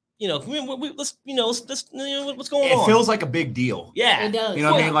let's what's going It on. feels like a big deal. Yeah, It does. You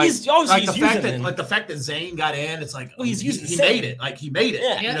know what I mean? Like, he's obviously like the he's fact using that him. like the fact that Zayn got in, it's like Well, he's he using he Zayn. made it. Like he made it.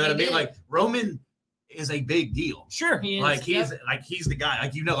 Yeah. You Yeah, know what I he mean? did. Like Roman is a big deal. Sure. He is. Like Yep. he's the guy.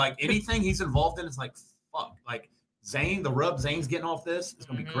 Like like anything he's involved in, it's like fuck. Like Zayn, the rub Zayn's getting off this, it's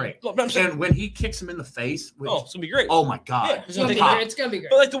gonna be Mhm. great. Look, but I'm saying, And when he kicks him in the face, which, it's gonna be great. oh my god, Yeah, It's gonna be Pop. great. It's gonna be great.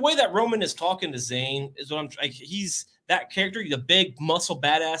 But like the way that Roman is talking to Zayn is what I'm like. He's that character, he's a big muscle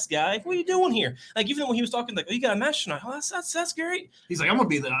badass guy. What are you doing here? Like even when he was talking, like, oh, you got a match tonight. Oh, that's great. he's like, I'm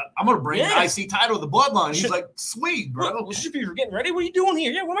gonna bring Yeah. the IC title to the Bloodline. He's Should- like, sweet, bro. What, should be getting ready. What are you doing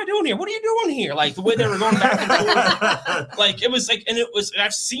here? Yeah, what am I doing here? What are you doing here? Like the way they were going back and forth. Like it was like, and it was.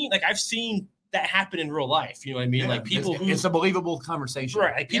 I've seen that happen in real life. You know what I mean? Yeah, Like people who. it's a believable conversation.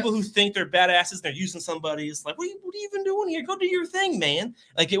 Right, like people who think they're badasses, and they're using somebody. It's like, what are you even doing here? Go do your thing, man.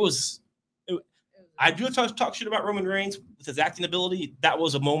 Like it was. I do talk shit about Roman Reigns with his acting ability. That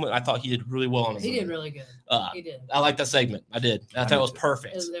was a moment I thought he did really well on. He did really good. He did. I like that segment. I did. I thought it was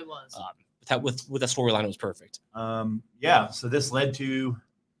perfect. It was. With that storyline, it was perfect. Yeah. So this led to.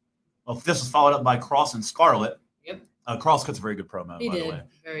 Well, this was followed up by Cross and Scarlett. Yep. Cross cuts a very good promo, He by the did. way.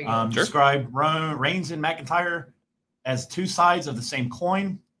 Very good. Sure. Describe Reigns and McIntyre as two sides of the same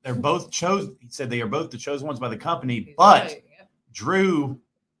coin. They're both chosen. He said they are both the chosen ones by the company, He's but right, yep. Drew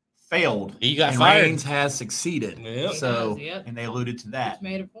failed. He got and fired. Reigns has succeeded. Yep. So, He does, yep. and they alluded to that. Just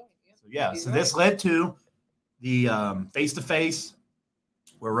made a point. Yep. So yeah. He's So right. this led to the face-to-face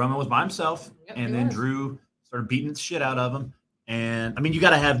where Roman was by himself, Yep, and he then was. Drew started beating the shit out of him. And I mean, you got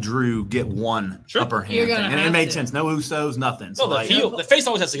to have Drew get one Sure. upper hand, You're thing. gonna and it have made to. sense. No Usos, nothing. So No, like, the face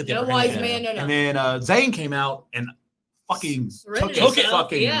always has to get the No upper wise hand. man, no. and then Zayn came out and fucking Surrendered took it. himself,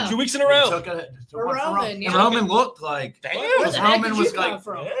 Fucking yeah. 2 weeks in a row. Took it to For one for Roman, And yeah. Roman looked like Damn. Where because the heck Roman did was you come like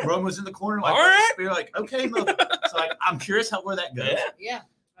from? Yeah. Roman was in the corner like All right. spear, like okay, mother. So like I'm curious where that goes. Yeah.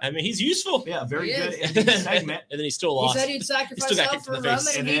 Yeah. I mean, he's useful. Yeah, very He good is. ending segment. And then he still He lost. said he'd sacrifice still got himself kicked in for the Roman,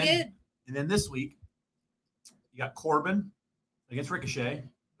 face. and And he then- did. And then this week, you got Corbin against Ricochet,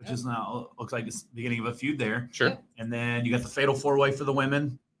 which Yep. is now looks like it's the beginning of a feud there. Sure. Yep. And then you got the Fatal 4-Way for the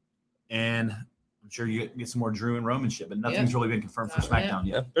women, and I'm sure you get some more Drew and Roman shit, but nothing's really been confirmed for Not yet. SmackDown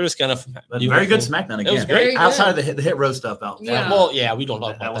Yeah, yet. they're just kind of But very good SmackDown again. It was great. Very Outside of good. the hit row stuff out. Yeah. Well, yeah, we don't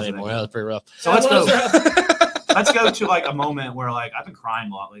talk That about that wasn't anymore. it. That was pretty rough. So let's go. That Let's go to like a moment where like I've been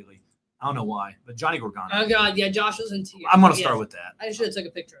crying a lot lately. I don't know why, but Johnny Gargano. Oh God, yeah, Josh was in tears. I'm gonna Yeah. start with that. I should have took a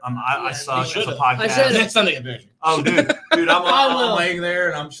picture. Of I Yeah, saw you it as a should've. I podcast. should've. Next time they get married. Oh, dude, I'm I will. laying there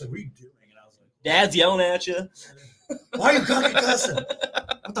and I'm just like, what are you doing? And I was like, Dad's yelling at you. why are you cussing?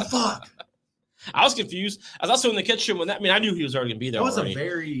 What the fuck? I was confused. I was also in the kitchen when that. I mean, I knew he was already going to be there. That was already, a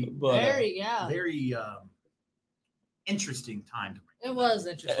very, but, very interesting time. It was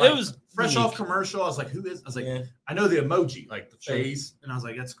interesting. It was Fresh unique. off commercial. I was like, who is? I was like, Yeah. I know the emoji, like the Sure. face, and I was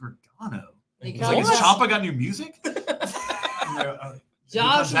like, that's Gargano. He He's like, comes- has Ciampa got new music? And he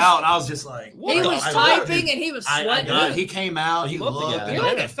Josh comes was- out, and I was just like, What? he I was love typing and he was I sweating. got it. He came out, he Love the looked. guy. and You're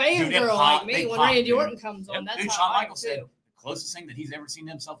like a fan Dude, it girl popped, like me it when popped, Randy dude. Orton comes on. Yep. That's Dude, how Shawn I Michaels too. said the closest thing that he's ever seen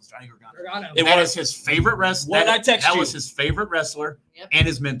to himself is Johnny Gargano. Gargano. It That was- is his favorite wrestler. What did I text that you? was his favorite wrestler Yep. and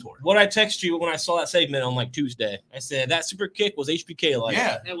his mentor. What I text you when I saw that segment on like Tuesday, I said that super kick was HBK like.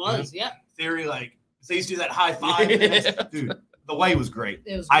 Yeah. It was, yeah. Theory, like, they used to do that high five. Yeah. Dude, the way was great.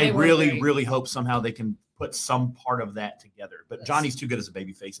 It was. I they were really, great. really hope somehow they can put some part of that together. But Yes. Johnny's too good as a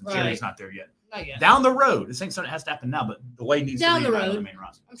babyface, and Right. Theory's not there yet. Not yet. Down the road, this ain't something that has to happen now, but the way needs Down to the be on road. the main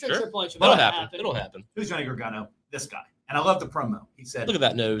roster. I'm sure, Sure. Triple H will It'll make it happen. It'll happen. Who's Johnny Gargano? This guy. And I love the promo. He said, Look at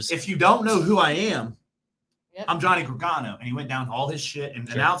that nose. if you don't know who I am, Yep. I'm Johnny Gargano. And he went down all his shit, and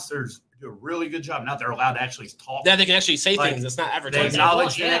Sure. announcers do a really good job. Now they're allowed to actually talk. That they can actually say Like, things. It's not They advertising.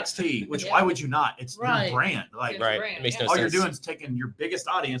 acknowledge Yeah. NXT, which Yeah. why would you not? It's Right. your brand. Like, It's Right. brand, It makes yeah. no all sense. you're doing is taking your biggest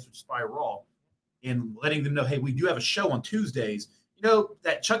audience, which is probably Raw, and letting them know, hey, we do have a show on Tuesdays. You know,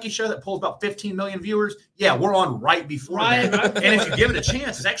 that Chucky show that pulls about 15 million viewers? Yeah, we're on right before Right, that. right And if you give it a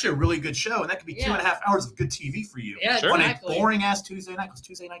chance, it's actually a really good show. And that could be Yeah. 2.5 hours of good TV for you. Yeah, Sure. On exactly. a boring ass Tuesday night, because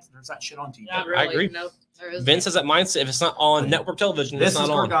Tuesday nights, there's that shit on TV. Not really. agree. No, there is. Vince has that mindset. If it's not on network television, This it's is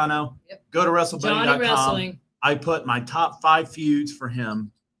not on. Gargano. Yep. Go to Johnny WrestleBuddy.com. Wrestling. I put my top 5 feuds for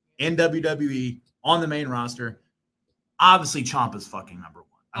him in WWE on the main roster. Obviously, Ciampa's fucking number 1.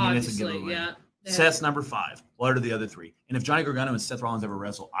 I mean, it's a Obviously, giveaway. yeah. Yeah. Seth's number 5. What are the other 3? And if Johnny Gargano and Seth Rollins ever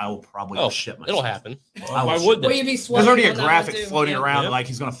wrestle, I will probably Oh, shit myself. it'll happen. I Why will would Will they? you be There's sweating already a on that one graphic too? floating Yeah. around Yep. like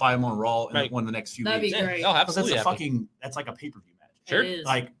he's going to fight him on Raw in Right. one of the next few That'd be weeks. great. Oh, Because absolutely. that's a happen. that's like a pay-per-view match. Sure. It is.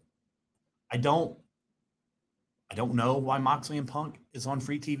 Like, I don't know why Moxley and Punk is on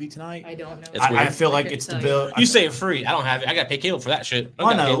free TV tonight. I don't know. It's I weird. feel like couldn't it's the tell bill. You say it free. I don't have it. I got to pay cable for that shit. I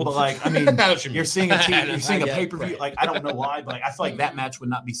got know, cable. but like, I mean, I know what you mean. you're seeing you're seeing a I get it. pay-per-view. Like, I don't know why, but like, I feel like that match would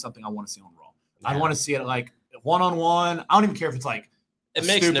not be something I want to see on Raw. I want to see it like one-on-one. I don't even care if it's like It a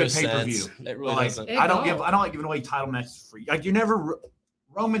makes no stupid pay-per-view. sense. It But, really like, doesn't. It I don't don't. like giving away title matches for free. Like, you never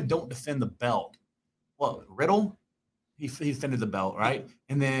Roman don't defend the belt. Well, Riddle, he defended the belt, right?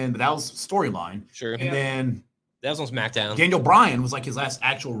 And then that was storyline. Sure. And Yeah. then That was on SmackDown. Daniel Bryan was like his last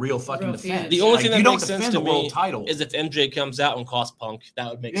actual real fucking Real defense. feud. The only Like, thing that you don't makes sense defend to the world me title. is if MJ comes out and costs Punk,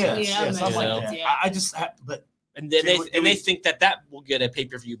 that would make yeah, sense. Yeah, yeah, stuff makes like sense, that. yeah. I just, but And then Do they we- think that will get a pay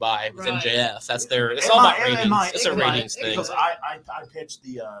per view buy with Right. MJF. That's their. It's It all might- about it ratings. might- It's it a might, ratings thing. because I pitched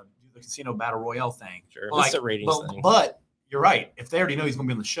the casino battle royale thing. Sure, Like, it's a ratings but, thing. but you're right. If they already know he's going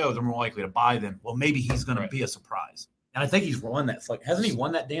to be on the show, they're more likely to buy them. Well, maybe he's going Right. to be a surprise. And I think he's won that. Like, hasn't he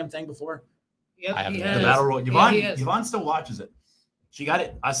won that damn thing before? Yep, I haven't he heard The has. battle royale. Yeah, he has. Yvonne still watches it. She got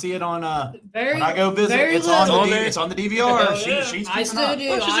it. I see it on. Very, When I go visit, very it's on, little. the there. it's on the DVR. Oh, She's I keeping still up. do.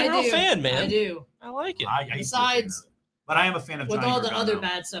 Well, she's a I real do. fan, man. I do. I like it. I used to be a fan Besides, of it. But I am a fan of with Johnny all the Gargano. other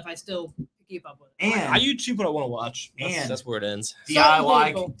bad stuff, I still keep up with it. And I YouTube what I want to watch. And- That's where it ends. Some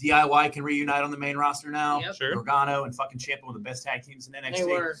DIY can reunite on the main roster now. Yep. Sure. Gargano and fucking Ciampa were the best tag teams in NXT. They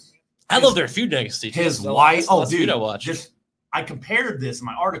were. I love their feud next to His so wife. that's- Oh, that's the feud dude. I watch. I compared this in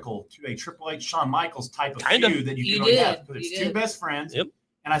my article to a Triple H Shawn Michaels type of Kind of. feud that you You can only did. have because You it's did. two best friends. Yep.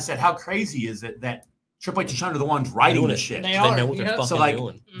 And I said, how crazy is it that Triple H and Shawn are the ones writing Doing this it. shit? They They are. know what they're Yep. fucking So, like,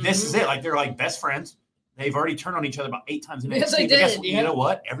 doing. This is it. Like, they're like best friends. They've already turned on each other about 8 times in NXT. Yes, they but guess did, what? yeah. You know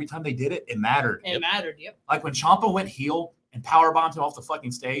what? Every time they did it, it mattered. It mattered. Yep. Like when Ciampa went heel and powerbombed him off the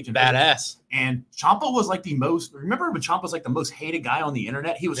fucking stage. And Badass. And Ciampa was like the most. Remember when Ciampa was like the most hated guy on the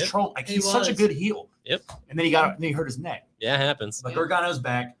internet? He was Yep. trolled. Like He he's such a was. good heel. Yep. And then he hurt his neck. Yeah, it happens. But Yep. Gargano's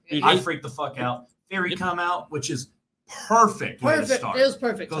back. Dude, I he- freaked the fuck out. Theory Yep. come out, which is perfect way to Perfect. start. It was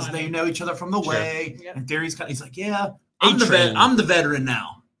perfect. Because they timing. know each other from the Sure. way. Yep. And Theory's he's like, yeah, I'm A-Train. I'm the veteran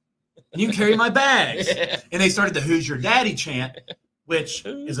now. And you can carry my bags. Yeah. And they started the "Who's Your Daddy" chant. which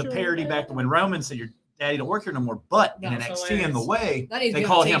is a parody back to when Roman said your daddy don't work here no more. But in That's NXT hilarious. in the way, That needs to they be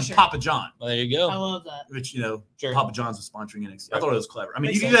call on a him t-shirt. Papa John, Well, there you I go. love that. which Sure. Papa John's was sponsoring NXT. I thought it was clever. I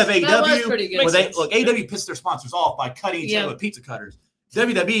mean, Makes you do have sense. That was AEW, pretty good. where Makes sense. AEW pissed their sponsors off by cutting each other with pizza cutters.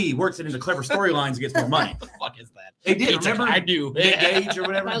 WWE works it into clever storylines and gets more money. What the fuck is that? They did. Pizza Remember? I do. Nick Gage or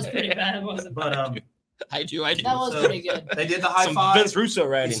whatever. That was pretty bad, wasn't it? But I do. That was So- pretty good. they did the high Some five. Vince Russo He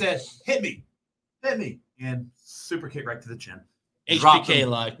writing. said, "Hit me," and super kick right to the chin. Dropped HBK him.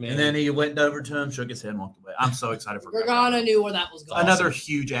 like, man. And then he went over to him, shook his head, and walked away. I'm so excited for Gargano knew where that was going. Another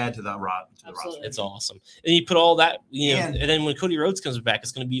huge add to the roster. Absolutely. it's awesome. And you put all that, And- and then when Cody Rhodes comes back,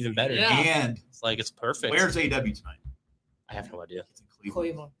 it's going to be even better. Yeah. And It's like, it's perfect. where's AEW tonight? I have no idea. It's in Cleveland.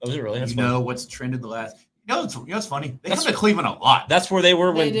 Cleveland. Oh, is it really? That's You funny. know what's trended the last? It's funny. They That's- come to Cleveland a lot. That's where they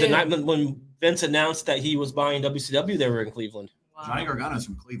were when They the do. night when Vince announced that he was buying WCW. They were in Cleveland. Wow. Johnny Gargano's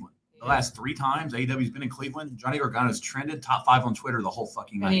from Cleveland. The last 3 times AEW's been in Cleveland, Johnny Gargano's trended top 5 on Twitter the whole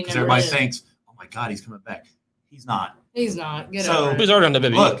fucking And he night because never everybody is. thinks, "Oh my god, he's coming back." He's not. He's not. Get So- over He was it. already on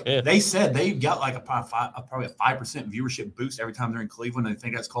WWE. Look, yeah. they said they got like probably a 5% viewership boost every time they're in Cleveland. I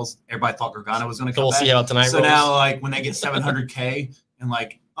think that's close. Everybody thought Gargano was going to So come we'll back. see how tonight So rolls. now, like when they get 700K and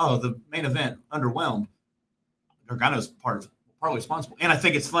like, oh, the main event underwhelmed, Gargano's partly responsible. And I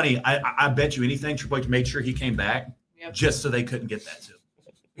think it's funny. I bet you anything Triple H made sure he came back Yep. just so they couldn't get that too.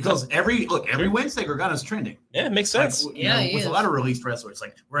 Because every Wednesday Gargano's trending. Yeah, it makes Like, sense. He with is. a lot of released wrestlers,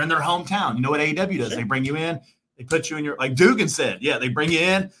 like we're in their hometown. You know what AEW does? They bring you in, they put you in your like Dugan said. Yeah, they bring you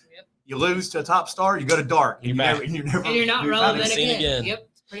in. Yep. You lose to a top star, you go to dark, You're back. and you're never, And you're not you're relevant seen again. again. Yep.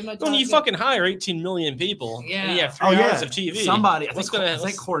 Pretty much. When how you it goes. fucking hire 18 million people, Yeah. and you have 3 Oh yeah, hours of TV. Somebody, I What's think gonna-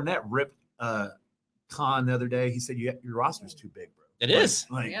 Cornette ripped Kahn the other day. He said, your roster's too big, bro. It is.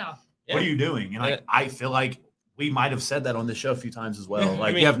 Like, Yeah. Yeah. what are you doing? And like, I feel like we might have said that on the show a few times as well. I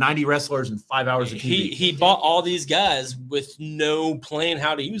Like, mean, you have 90 wrestlers and 5 hours of TV. He bought all these guys with no plan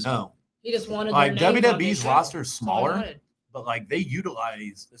how to use them. No, He just wanted like their names on WWE's his roster is show. That's all he smaller, wanted. but like they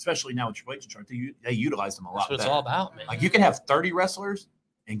utilize, especially now with Triple H in charge, they utilize them a lot That's what it's better. all about, man. Like you can have 30 wrestlers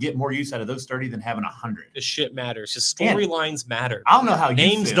and get more use out of those 30 than having 100. This shit matters. Just And- storylines matter. I don't know how you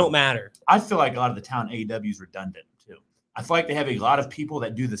Names feel. don't matter. I feel like a lot of the talent AEW is redundant too. I feel like they have a lot of people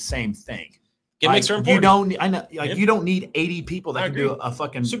that do the same thing. Gimmicks Like, are important. You don't. I know. Like Yep. you don't need 80 people that I can do agree. a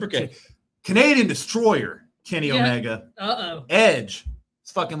fucking Super K. Canadian Destroyer. Kenny Yeah. Omega, Uh-oh. Edge.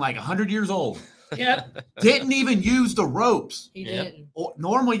 It's fucking like 100 years old. Yep. Didn't even use the ropes. He Yeah. didn't.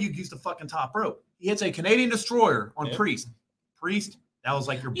 Normally you use the fucking top rope. He hits a Canadian Destroyer on Yep. Priest. Priest. That was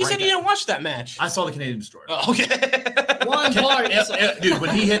like your. You said you breakout. didn't watch that match. I saw the Canadian Destroyer. Oh, okay. One part. Dude,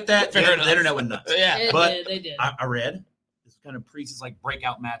 when he hit that, Fair the enough. internet went nuts. Yeah. It but did, they did. I read this kind of Priest's like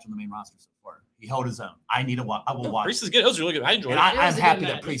breakout match on the main roster so far. He held his own. I need to watch. I will watch. Priest is good. It was really good. I enjoyed And it. It I'm was a good happy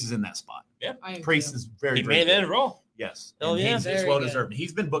that match. Priest is in that spot. I am Priest too. is very, He very made good. it Raw. Yes. Hell And yeah. He's Very well good. deserved.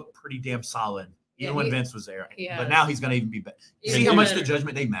 He's been booked pretty damn solid, even Yeah, when he- Vince was there. he But has. now he's going to even be better. You He's see gonna how be much better. the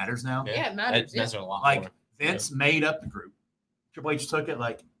Judgment Day matters now? Yeah, it matters. That's Yeah. a lot Like more. Vince made up the group. Triple H took it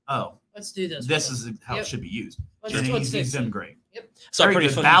like, oh, Let's do this. this is how Yep. it should be used. Let's, And let's he's fix done it. great. So Very pretty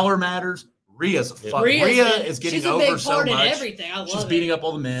good. funny. Balor matters. Rhea's a fuck. Rhea's Rhea a- is getting she's a over big so part in much. everything. I love She's it. beating up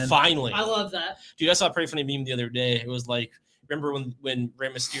all the men. Finally. I love that. Dude, I saw a pretty funny meme the other day. It was like, remember when Rey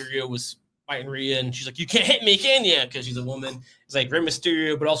Mysterio was fighting Rhea and she's like, you can't hit me, can you? Because she's a woman. It's like Rey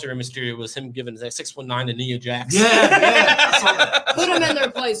Mysterio, but also Rey Mysterio was him giving like 619 to Nia Jax. Yeah, I saw that. Put them in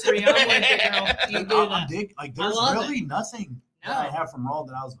their place, Rhea. I'm with you, girl. You do I'm that. dig- like I there's love really nothing that I No. have from Raw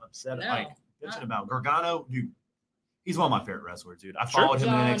that I was upset No. like bitching No. about. Gargano, dude, he's one of my favorite wrestlers, dude. I Sure. followed him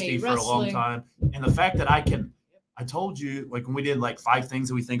in Johnny, NXT for a long wrestling. time, and the fact that I told you like when we did like 5 things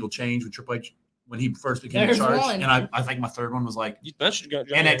that we think will change with Triple H when he first became There's in charge, one. and I think my third one was like You mentioned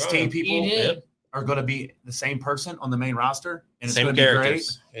Johnny NXT Gargano. people You did. are going to be the same person on the main roster, and it's Same going to be great.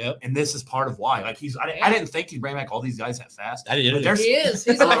 characters. Yep. And this is part of why. Like I didn't think he'd bring back all these guys that fast. I did. But there's He is.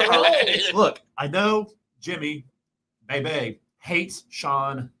 He's on a roll. Look, I know Jimmy Bebe hates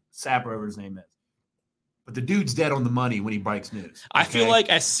Sean Sapp, whatever his name is. But the dude's dead on the money when he breaks news. I feel okay? like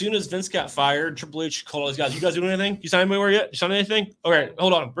as soon as Vince got fired, Triple H called all these guys. You guys doing anything? You signed anywhere yet? You signed anything? Okay,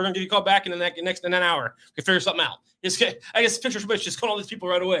 hold on. We're gonna give you a call back in an hour. We can figure something out. I guess picture Triple H just call all these people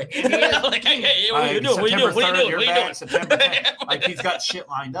right away. like, hey, what are you doing? What are you doing? What are you doing? What are you doing? September 10th. Like he's got shit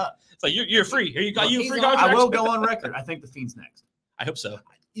lined up. It's like you're free. Are you got you He's free on- contract? I will go on record. I think the Fiend's next. I hope so.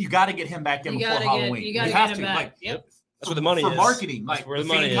 You got to get him back in You before gotta Halloween. you gotta have get to. him back. Like, Yep. That's where the money for is. marketing. That's Like where the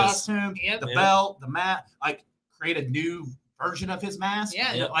Fiend money is. costume, Yep. the Yeah. belt, the mat. Like create a new version of his mask.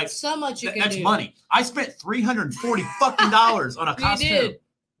 Yeah. Yeah. Like So much you can that's do. money. I spent $340 fucking dollars on a You costume. did.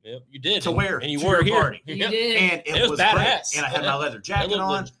 Yep, you did. To wear and you to wore your it here. party. You Yep. did. And It was was badass. great. And I had my leather It jacket looked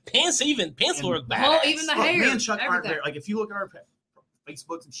on. legit. Pants even. Pants And- look badass. Well, even the Look, hair. me and Chuck aren't everything. there. Like if you look at our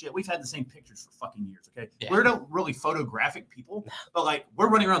Facebooks and shit. We've had the same pictures for fucking years. Okay, Yeah. we're not really photographic people, but like we're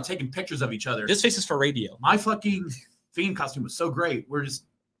running around taking pictures of each other. This face is for radio. My fucking Fiend costume was so great. We're just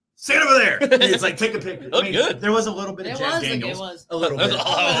stand over there. And it's like take a picture. Look good. There was a little bit of It Jack was. Daniels, It was. a little bit. A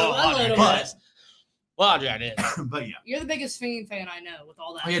little But- bit. Well, yeah, I did. But yeah. You're the biggest Fiend fan I know with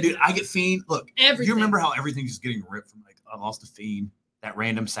all that. Oh yeah, dude. I get Fiend. Look, Everything. you remember how everything's just getting ripped from like I lost a Fiend that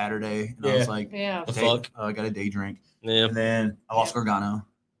random Saturday, and I was like, Yeah. The fuck? I got a day drink, Yeah. and then I lost Gargano.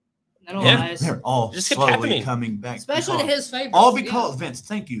 None Yeah. lies. They're all Just kept slowly happening. coming back, Especially to because- his favorites. all because Vince.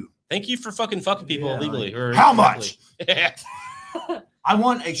 Thank you. Thank you for fucking people Yeah, illegally. Or How incorrectly. much? Yeah. I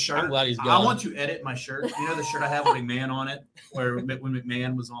want a shirt. I'm glad he's I gone. want to edit my shirt. You know the shirt I have with McMahon on it, where when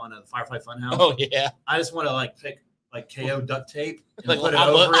McMahon was on the Firefly Funhouse. Oh yeah. I just want to like pick like KO duct tape and Like, put it how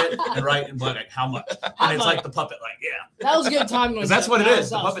over much? it and write in black like how much. How And it's much? like the puppet, like yeah, That was a good timing. because that's what it is.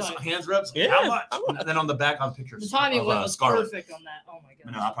 The That was puppet's fun. hands rubs. Yeah, How much? how much? And then on the back, I'll picture The timing of, was Scarlet. perfect on that. Oh my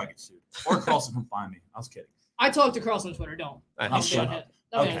god. No, I'll probably get sued. Or Carlson can find me. I was kidding. I talked to Cross on Twitter. Don't. I Oh, know. shut up.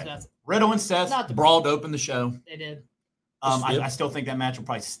 That Okay. man's nuts. Riddle and Seth Not the- brawled open the show. They did. I still think that match will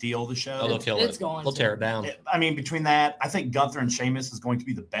probably steal the show. Oh, they'll kill It's it. going They'll to. tear it down. I mean, between that, I think Gunther and Sheamus is going to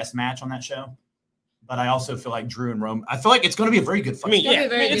be the best match on that show. But I also feel like Drew and Roman. I feel like it's going to be a very good I fight. mean, gonna yeah, be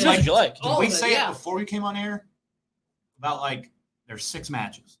very it's good. what you like. Did all we of it, say yeah. it before we came on air? About like there's 6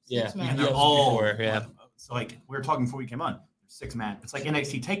 matches. Yeah, Six And matches. they're Yeah, all before, yeah. So like we were talking before we came on. There's 6 matches. It's like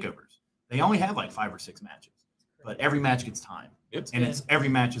NXT takeovers. They only have like 5 or 6 matches, but every match gets time, It's and good. it's every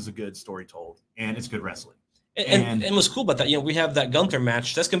match is a good story told, and it's good wrestling. And what's cool about that, we have that Gunther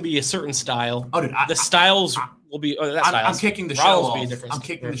match. That's gonna be a certain style. Oh, dude, The styles will be. Oh, that I'm styles. kicking the show Rollins will be a off. different I'm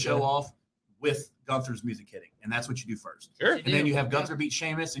kicking the show yeah. off with Gunther's music hitting, and that's what you do first. Sure. And then you have Gunther beat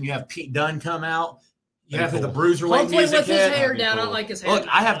Sheamus, and you have Pete Dunne come out. You That'd have be the cool. Bruiserweight Hopefully music with his hit. hair That'd be down. I cool. like his hair. Look,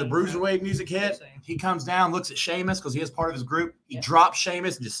 I have the Bruiserweight music hit. He comes down, looks at Sheamus because he is part of his group. He Yeah. drops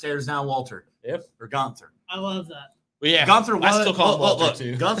Sheamus and just stares down Walter. Yep. Or Gunther. I love that. Well, yeah. Gunther was. I still call him look, Walter look,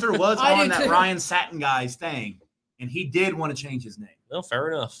 too. Gunther was I on do that too. Ryan Satin guy's thing, and he did want to change his name. No,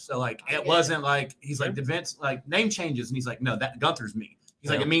 fair enough. So like, I it get wasn't like he's like the Vince like name changes, and he's like, no, that Gunther's me. He's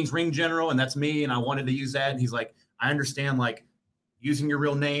like, Yeah. it means ring general, and that's me, and I wanted to use that. And he's like, I understand like using your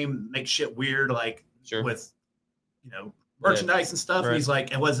real name makes shit weird, like Sure. with merchandise and stuff. Right. And he's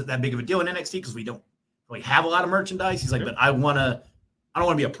like, it wasn't that big of a deal in NXT because we don't really have a lot of merchandise. He's like, Sure. but I don't want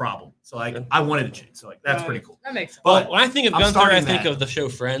to be a problem. So like, Yeah. I wanted to change. So like, that's Right. pretty cool. That makes sense. But When I think of I'm Gunther, I starting think that. of the show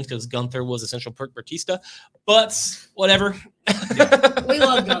Friends because Gunther was essential Perk Batista. But whatever. We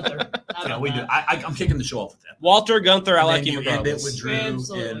love Gunther. How yeah, about we do. that? I'm kicking the show off with that. Walter Gunther, I And like then him you end it regardless. with Drew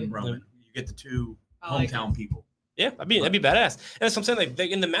Absolutely. and Roman. You get the 2 I like hometown people. Yeah, that'd be badass. And that's what I'm saying. Like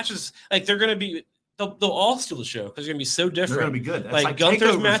in the matches, like they're gonna be they'll all steal the show because they're gonna be so They're different. going to be good. That's Like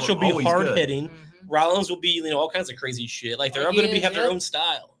Gunther's takeovers match are will be always hard good. hitting. Mhm. Rollins will be all kinds of crazy shit. Like they're all Like gonna he be is, have their yep. own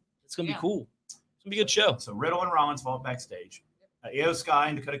style. It's gonna be Yeah. cool. It's gonna be a good show. So Riddle and Rollins fought backstage. Io Sky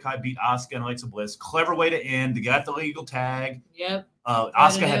and Dakota Kai beat Asuka and Alexa Bliss. Clever way to end. They got the legal tag. Yep.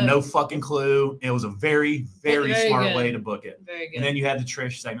 Asuka do had it. no fucking clue. It was a very, very, Very smart good. way to book it. Very good. And then you had the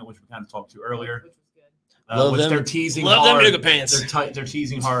Trish segment, which we kind of talked to earlier. Which was good. Love Which them. they're teasing Love them hard. yoga pants. They're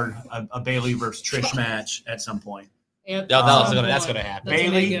teasing hard a Bailey versus Trish match at some point. Yep. No, that's Some gonna- that's point. gonna happen. That's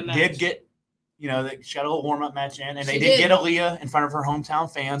gonna be a Bailey good match. did get, she got a little warm up match in, and they She did did. get Aaliyah in front of her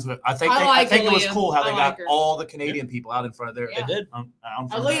hometown fans. But I think I I think it was Aaliyah. cool how they I got like her. all the Canadian people out in front of their. Yeah. They did. in front of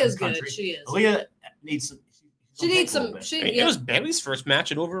their Aaliyah's good. country. She is. Aaliyah needs some. She needs some. I She. mean, Yeah. It was Bailey's first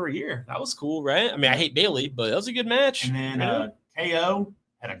match in over a year. That was cool, right? I mean, I hate Bailey, but that was a good match. And then Yeah. KO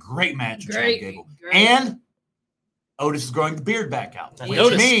had a great match with Chad Great. Gable. Great. And Otis is growing the beard back out. I Which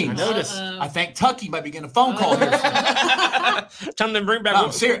noticed. means I noticed. I think Tucky might be getting a phone call here. soon. Time to bring back.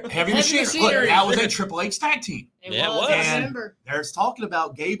 No, serious. Heavy Heavy Machinery. Look, Machinery. that was a Triple H tag team. Yeah, it was. was. I And- remember. There's talking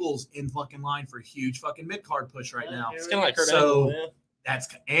about Gable's in fucking line for a huge fucking mid card push right Yeah, now. here It's we kind of like Kurt So- Angle. Yeah.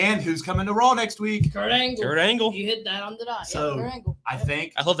 And who's coming to Raw next week? Kurt Angle. Kurt Angle. You hit that on the dot. So, yeah, Kurt Angle. I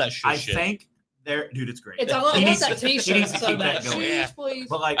think. I love that shit. I think there, dude, it's great. It's, I love He I want needs that to- he T-shirt needs to so keep bad. that going. Yeah. Please, please.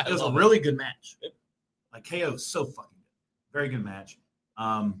 But like, I it was a love it. really good match. Like KO is so fucking good. Very good match.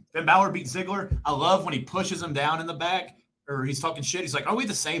 Finn Balor beat Ziggler. I love when he pushes him down in the back, or he's talking shit. He's like, "Are we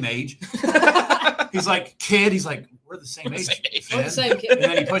the same age?" He's like, "Kid." He's like, "We're the same We're the age." same age. Finn." We're the same kid. And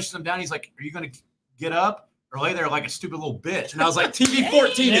then he pushes him down. He's like, "Are you gonna get up or lay there like a stupid little bitch?" And I was like,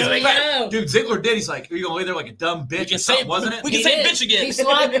 "TV14 There we is back." go. Dude, Ziggler did. He's like, "Are you gonna lay there like a dumb bitch?" We can or something, say- wasn't it? we He can say did. bitch again. He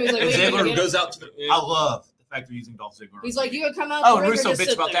slapped him. He's like, And "Wait, you Ziggler get goes it?" out to the. I love the fact they're using Dolph Ziggler. He's like, "You gonna come out?" Oh, the and ring or Russo just bitched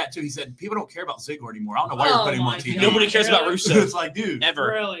sit about there?" that too. He said people don't care about Ziggler anymore. I don't know why you're Oh putting him on my TV. God. Nobody cares about Really? Russo It's like, dude, ever.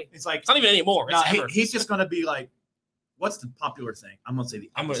 Really? it's like It's not even anymore. It's no, ever. he's just gonna be like what's the popular thing? I'm gonna say the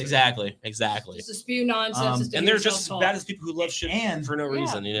opposite. Exactly. Just to spew nonsense. And they're just as bad as people who love shit for no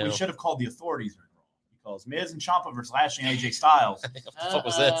reason. You know, we should have called the authorities because Miz and Ciampa versus Lashley and AJ Styles. What the fuck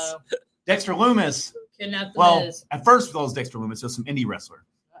was this? Dexter Lumis. Kidnapped the Miz. At first, it was Dexter Lumis. It was some indie wrestler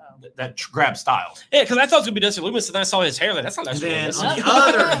that grabbed Styles. Yeah, because I thought it was gonna be Dexter Lumis, and then I saw his hair. Like, that's not Dexter And Lumis. then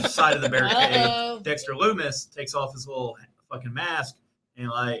on the other side of the barricade, Dexter Lumis takes off his little fucking mask and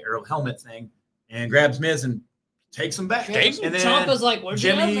or helmet thing, and grabs Miz and takes him back. And then Ciampa's like, "Where'd you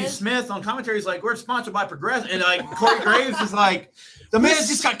Jimmy go, Miz?" Smith on commentary is like, "We're sponsored by Progressive," and like Corey Graves is like, "The Miz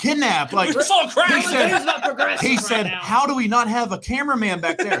just got kidnapped." Like, We're so crap. he said, "How do we not have a cameraman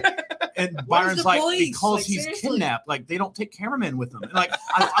back there?" And Byron's like, "Because he's kidnapped. Like, they don't take cameramen with them." And like,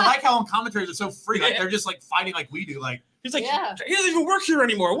 I like how on commentaries are so free. Like, they're just like fighting like we do. Like, he's like, he doesn't even work here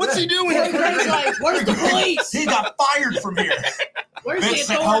anymore. What's he doing? He's like, "Where's the police? He got fired from here." Where's Vince the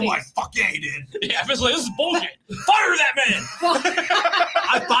sent home authorities? like, "Fuck yeah, he did." Yeah, Vince like, this is bullshit. Fire that man.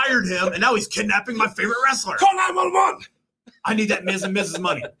 I fired him, and now he's kidnapping my favorite wrestler. Call 911. I need that Miz and Mrs.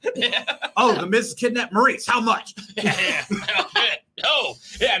 money. Yeah. Oh, the Miz kidnapped Maurice. How much? Yeah. Oh,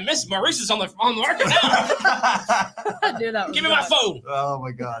 yeah, Miss Maurice is on the market now. Dude, that was Give me my phone. Oh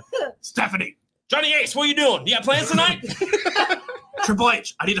my God, Stephanie. Johnny Ace, what are you doing? You got plans tonight? Triple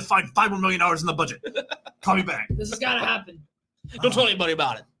H, I need to find $5 more million in the budget. Call me back. This has got to happen. Don't tell anybody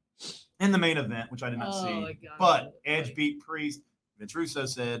about it. In the main event, which I did not Oh, see, my God. but Edge beat Priest. Vince Russo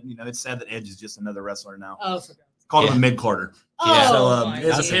said, it's sad that Edge is just another wrestler now. Oh, for God's Called him a mid-carder. Yeah. So my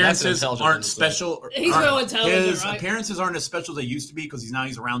his God. appearances aren't special. He's real intelligent, His right? appearances aren't as special as they used to be because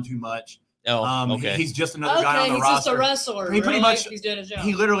he's around too much. Oh, okay. He's just another guy on the he's roster. just a wrestler. He pretty much he's doing his job.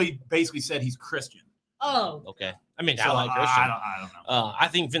 He literally basically said he's Christian. Oh, Okay. I mean, So, I like Christian. I don't know. I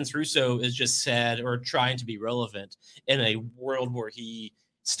think Vince Russo is just sad or trying to be relevant in a world where he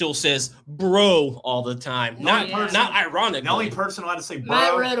still says bro all the time. Not ironic. The only person allowed to say bro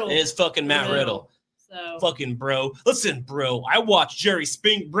Matt Riddle is fucking Matt Riddle. So Fucking bro. Listen, bro. I watched Jerry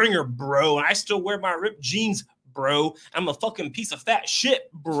Springer, bro, and I still wear my ripped jeans, bro. I'm a fucking piece of fat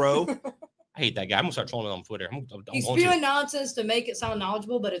shit, bro. I hate that guy. I'm gonna start trolling him on Twitter. he's spewing nonsense to make it sound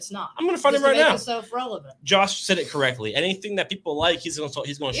knowledgeable, but it's not. I'm gonna find him Just to right make now. himself relevant. Josh said it correctly. Anything that people like, he's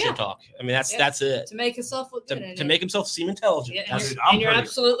gonna shit talk. I mean, that's it. To make himself look good. To make himself seem intelligent. Yeah, That's- and you're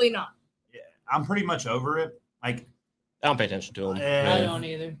absolutely not. Yeah, I'm pretty much over it. Like, I don't pay attention to him. I don't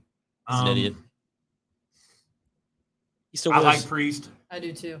either. He's an idiot. He still I was. like Priest. I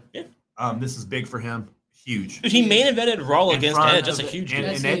do too. This is big for him. Huge. Dude, he main evented Raw In against front Edge. That's a of- huge And, deal.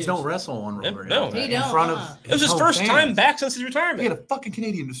 and That's Edge huge. don't wrestle on Raw. No. He in don't, front of It was his whole first fans. time back since his He retirement. had a fucking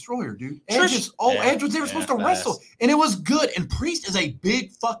Canadian destroyer, dude. Trish- Edge was never supposed to wrestle, and it was good. And Priest is a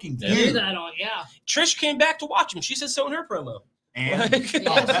big fucking Yeah. Do dude. that on, yeah. Trish came back to watch him. She said so in her promo. And Like-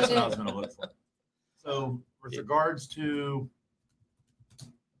 Yeah, that's she what I did. was going to look for. So, with regards to,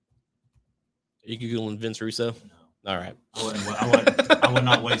 You Googling Vince Russo? All right. I would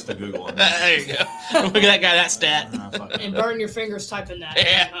not waste a Google on that. There you go. Look at that guy, that stat. And burn your fingers typing that.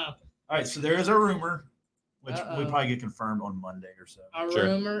 Yeah. Oh, All right, so there is a rumor, which Uh-oh. will probably get confirmed on Monday or so. a Sure.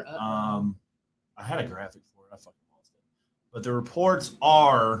 rumor. I had a graphic for it. I fucking lost it. But the reports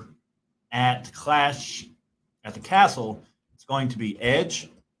are at Clash at the Castle. It's going to be Edge.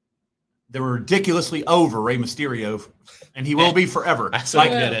 They were ridiculously over Rey Mysterio, and he will be forever. I still Like,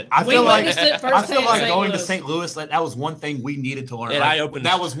 get it. I We feel like witnessed it I feel firsthand like in going to St. St. Louis. That was one thing we needed to learn. It Like, eye-opened.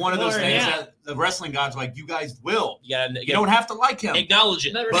 that was one of those Learn, things yeah. that the wrestling gods were like, you guys will. You You don't have to like him. acknowledge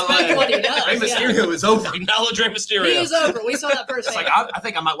it. But But respect like, what he does. Rey yeah. Mysterio is over. Acknowledge Rey Mysterio. He is over. We saw that It's firsthand. like I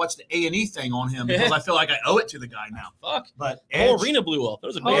think I might watch the A&E thing on him because I feel like I owe it to the guy now. Fuck. But The whole Edge, arena blew up. There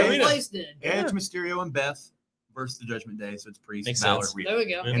was a big Whole arena. place did. Edge, Mysterio, and Beth versus the Judgment Day. So it's Priest, Makes Balor, sense. Rhea. There we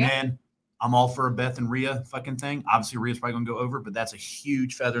go. And Yeah. then I'm all for a Beth and Rhea fucking thing. Obviously, Rhea's probably going to go over, but that's a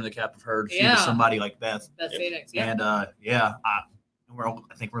huge feather in the cap of her to feud with Yeah. somebody like Beth. Beth Phoenix. Yeah. And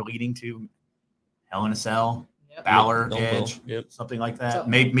I think we're leading to Hell in a Cell, Yep. Balor, Don't Edge, will. Yep. something like that.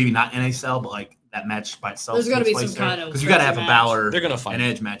 Something. Maybe not in a cell, but like that match by itself. There's gonna be some kind of because you got to have a crazy Balor They're gonna fight. and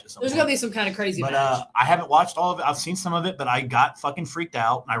Edge match. At some There's point. gonna be some kind of crazy But match. I haven't watched all of it. I've seen some of it, but I got fucking freaked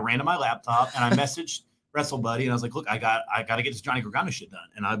out. And I ran to my laptop and I messaged Wrestle Buddy and I was like, "Look, I got to get this Johnny Gargano shit done."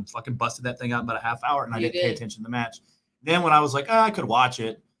 And I fucking busted that thing out in about a half hour, and I You didn't pay did. attention to the match. Then when I was like, I could watch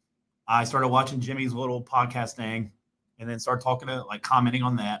it, I started watching Jimmy's little podcast thing, and then started commenting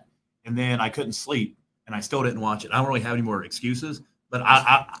on that. And then I couldn't sleep, and I still didn't watch it. I don't really have any more excuses, but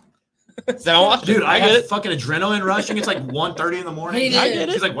So watch dude, it. I get had it. fucking adrenaline rushing. It's like 1:30 in the morning. He did. I get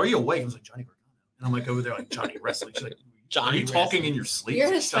it. She's like, "Why are you awake?" I was like, "Johnny Gargano," and I'm like over there like Johnny wrestling. She's like, Johnny "Are you talking in your sleep?"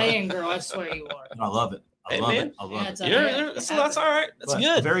 You're his Shut up. fan girl. I swear you are. And I love it. I Hey, love man. it. I love Yeah, it. it's That's all right. That's But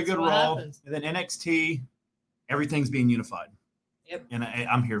good. Very good That's what Raw. happens. And then NXT, everything's being unified. Yep. And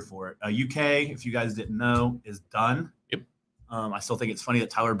I'm here for it. UK, if you guys didn't know, is done. Yep. I still think it's funny that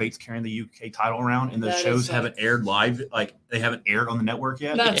Tyler Bates carrying the UK title around, and the That shows is haven't aired live. Like they haven't aired on the network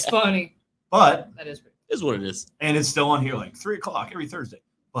yet. That's funny. But That is. Is what it is. and it's still on here like 3:00 every Thursday.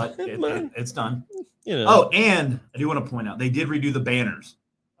 But it's done. You know. Oh, and I do want to point out they did redo the banners.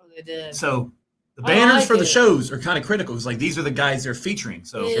 Oh, they did. So the I banners like for the it. shows are kind of critical. It's like these are the guys they're featuring.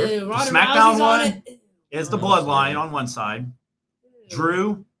 So Ew, the Ronda SmackDown Rousey's one on it. is the Oh, Bloodline sorry. on one side, Ew.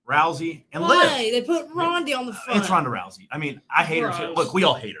 Drew, Rousey, and Liv. Why? They put Ronda on the front. It's Ronda Rousey. I mean, I hate her too. Gross. Look, we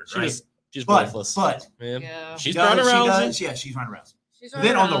all hate her, right? She's But worthless. man, Yeah. She's she does- Ronda she Rousey. does- yeah, she's Ronda Rousey. She's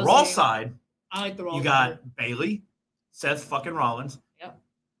Then on the Ronda Raw Rousey. side, I like the Raw. you got Bailey, Seth fucking Rollins, Yep.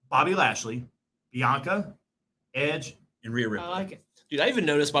 Bobby Lashley, Bianca, Edge, and Rhea Ripley. I like it. Dude, I even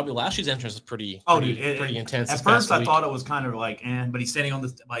noticed Bobby Lashley's entrance was pretty intense. At this first, past I week. thought it was kind of like, but he's standing on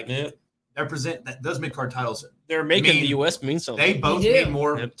the like. Yeah. Those mid card titles. They're making mean, the US mean something. They both do. mean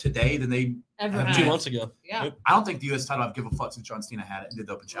more Yep. today than they. Ever Have had. 2 months ago. Yeah. Yep. I don't think the U.S. title I'd give a fuck since John Cena had it and did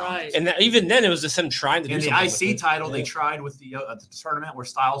the open challenge. Right. And even then, it was just him trying to do And the something IC with it. title, Yeah. they tried with the tournament where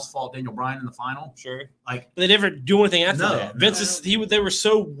Styles fought Daniel Bryan in the final. Sure. Like, But they never do anything after No. that. Vince is they were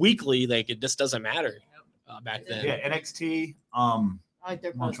so weakly, like it just doesn't matter back then. yeah, NXT. I like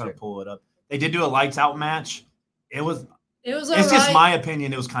their I'm gonna try to poster. pull it up. They did do a lights out match. It was. It was It's just alright. my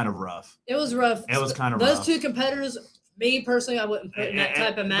opinion. It was kind of rough. It was rough. It was kind of Those rough. two competitors. Me personally, I wouldn't put in that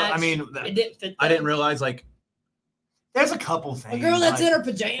type of match. I mean, it didn't fit. I didn't them. realize like. There's a couple things. A girl that's like, in her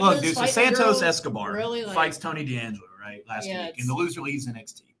pajamas. look, dude. So fighting a Santos girl, Escobar really, like, fights Tony D'Angelo right last Yeah, week, it's- and the loser leaves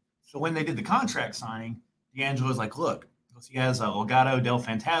NXT. So when they did the contract signing, D'Angelo's like, "Look, he has Legado del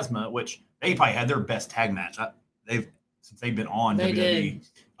Fantasma, which they probably had their best tag match. Since they've been on They WWE. did.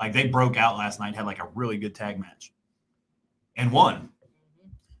 Like they broke out last night, had like a really good tag match, and won.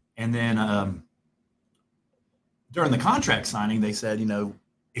 And then during the contract signing, they said,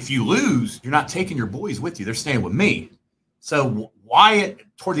 if you lose, you're not taking your boys with you; they're staying with me. So why,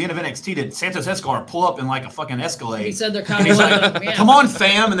 toward the end of NXT, did Santos Escobar pull up in like a fucking Escalade? He said they're And coming. he's like, with him, yeah. "Come on,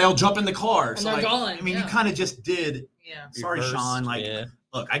 fam!" and they'll jump in the car. And So they're like, gone, I mean, yeah. you kind of just did. Yeah. Sorry, Reversed, Sean. Like, yeah.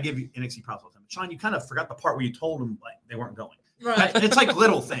 look, I give you NXT props all the time. Sean, you kind of forgot the part where you told them like they weren't going. Right. It's like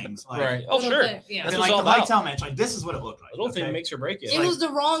little things. Like, Right. Oh, Little sure. thing, yeah. And That's like what the it's all lights about. out match, like this is what it looked like. Little thing okay? makes or break it. It like- was the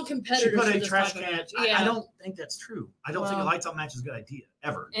wrong She competitor. put for a this trash type of can. match. I Yeah. don't think that's true. I don't think a Well- lights out match is a good idea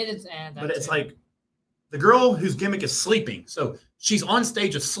ever. It is. But it's like the girl whose gimmick is sleeping. So she's on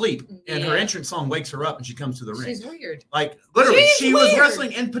stage asleep, and her Yeah. entrance song wakes her up, and she comes to the ring. she's weird. Like literally, She's she was weird.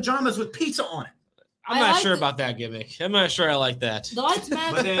 wrestling in pajamas with pizza on it. I'm I not like sure it. about that gimmick. I'm not sure I like that. The lights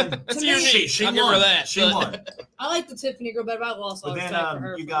match. But then to It's me, unique. she I'll give her won. that. She won. I like the Tiffany girl better, but I lost all But then, respect for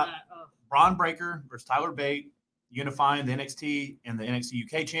her. you for got- that. Oh. Braun Breaker versus Tyler Bate, unifying the NXT and the NXT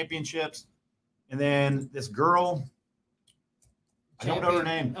UK championships, and then this girl. I don't know her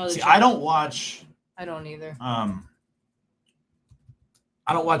name. Oh, the See, champion. I don't watch. I don't either.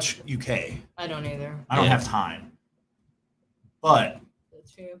 I don't watch UK. I don't either. I don't Yeah. have time. But The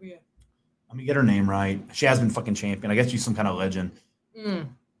champion. let me get her name right. She has been fucking champion. I guess she's some kind of legend. Mm.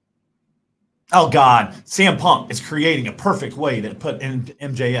 Oh God, CM Punk is creating a perfect way to put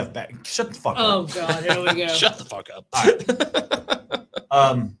MJF back. Shut the fuck Oh up. God, here we go. Shut the fuck up.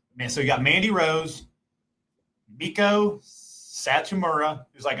 Man, so you got Mandy Rose, Miko Satomura,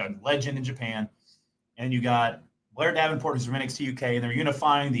 who's like a legend in Japan, and you got Blair Davenport, who's from NXT UK, and they're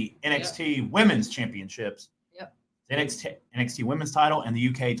unifying the NXT Women's Championships. Yep. The NXT Women's title and the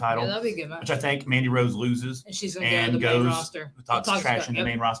UK title, Yeah, that'd be a good match. which I think Mandy Rose loses. And she's gonna and go to the main goes roster. Talks Talks trash about- in the yep.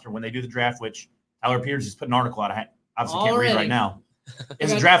 main roster when they do the draft, which Tyler Pierce just put an article out. I obviously can't read Already. right now. Is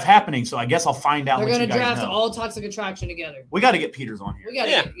gonna- the draft happening? So I guess I'll find out They're what gonna you guys draft know. all Toxic Attraction together. We got to get Peters on here. We got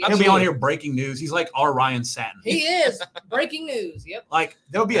Yeah, to. He'll be absolutely. on here breaking news. He's like our Ryan Satin. He is breaking news. Yep. Like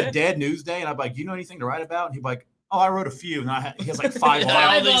there'll be Yeah. a dead news day, and I'd be like, "Do you know anything to write about?" And he'd be like, "Oh, I wrote a few." And he has like five. Yeah, Five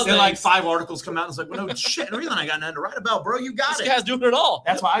articles. of Then them. like 5 articles come out, and it's like, "Well, no shit, really, I got nothing to write about, bro. You got This it." guy's doing it all.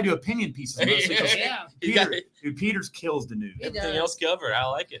 That's why I do opinion pieces. Mostly, 'cause Yeah. You got Peters kills the news. He everything does. else covered. I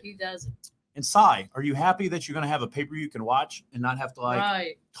like it. He does it. And Cy, are you happy that you're going to have a pay-per-view you can watch and not have to like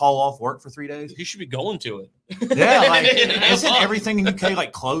Right. call off work for 3 days? You should be going to it. Yeah, like Have isn't fun. everything in UK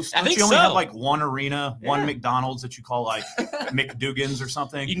like close? I Don't think you only so. have like one arena, one Yeah. McDonald's that you call like McDougan's or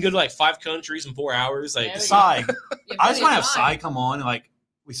something? You can go to like 5 countries in 4 hours. Like Yeah, Cy, Yeah, I just want to have fine. Cy come on and like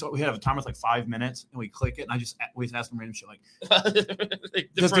we have a timer with like 5 minutes and we click it and we just ask him random shit like,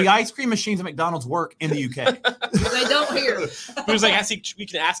 does the ice cream machines at McDonald's work in the UK? They don't hear. It was like we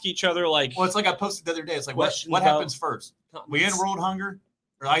can ask each other like Well, it's like I posted the other day. It's like what Questions happens about- first? We end world hunger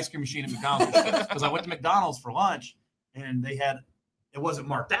or ice cream machine at McDonald's? Because I went to McDonald's for lunch and they had it wasn't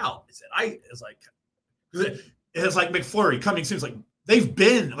marked out. It said it was like It's like McFlurry coming soon. It's like they've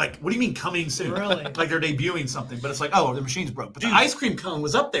been like, what do you mean coming soon? Really? Like they're debuting something, but it's like, oh, the machine's broke. But the ice cream cone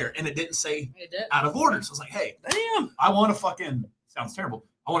was up there and it didn't say out of order. So I was like, hey, damn, I want a fucking sounds terrible.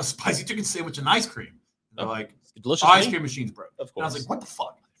 I want a spicy chicken sandwich and ice cream. And they're like, delicious. Ice cream machine's broke. Of course. And I was like, what the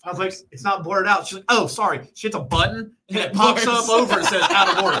fuck? I was like, it's not blurred out. She's like, oh, sorry. She hits a button and it pops up over and says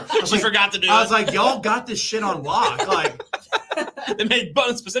out of order. She forgot to do it. I was like, y'all got this shit on lock. Like, they made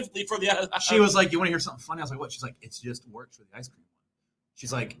buttons specifically for the. She was like, you want to hear something funny? I was like, what? She's like, it just works for the ice cream.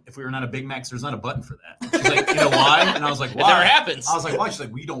 She's like, if we run out of Big Macs, there's not a button for that. She's like, you know why? And I was like, why? It never happens. I was like, why? She's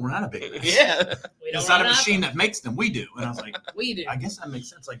like, we don't run out of Big Macs. Yeah. It's not a machine that makes them. We do. And I was like, we do. I guess that makes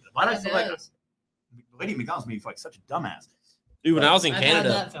sense. Like, why do I feel like Lady McDonald's made me feel like such a dumbass? Dude, when I was in I've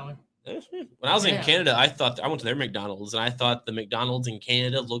Canada. had that feeling. When I was in Canada, I went to their McDonald's, and I thought the McDonald's in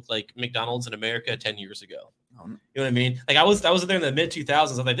Canada looked like McDonald's in America 10 years ago. You know what I mean? Like I was there in the mid 2000s. I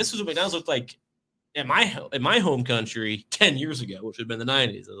was like, this is what McDonald's looked like in my home country 10 years ago, which would have been the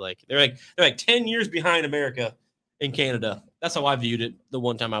 90s. I was like, they're like 10 years behind America in Canada. That's how I viewed it the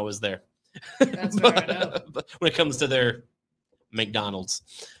one time I was there. That's right. I know. But when it comes to their McDonald's,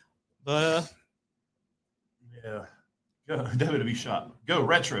 but yeah. Go WWE shop. Go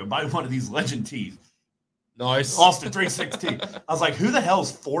retro. Buy one of these legend tees. Nice. Austin 360. I was like, who the hell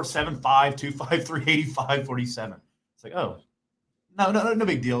is 475-253-8547? It's like, oh, no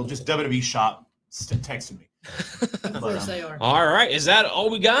big deal. Just WWE shop texted me. Of course they are. All right. Is that all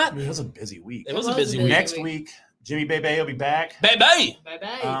we got? It was a busy week. It was a busy week. Next week, Jimmy Bebe will be back. Bebe.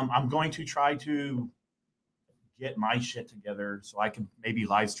 I'm going to try to get my shit together so I can maybe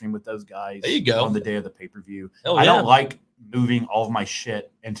live stream with those guys. There you go. On the day of the pay-per-view. I don't like moving all of my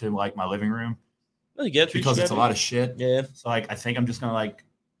shit into like my living room. Really good. Because it's a lot of shit. Yeah. So like I think I'm just gonna like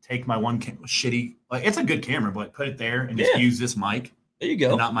take my one shitty, like it's a good camera, but put it there and just use this mic. There you go.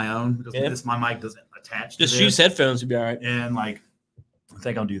 And not my own. Because my mic doesn't attach to just this. use headphones to be all right. And like I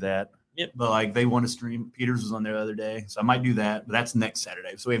think I'll do that. Yep. But like they want to stream. Peters was on there the other day. So I might do that. But that's next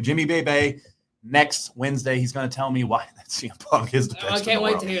Saturday. So we have Jimmy Bebe. Next Wednesday, he's going to tell me why that CM Punk is the best. I can't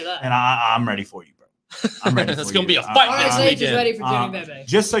wait world. to hear that. And I'm ready for you, bro. I'm ready. It's going to be a fight next RSH weekend. is ready for Jimmy Bebe.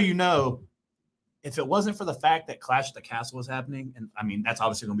 Just so you know, if it wasn't for the fact that Clash at the Castle was happening, and I mean that's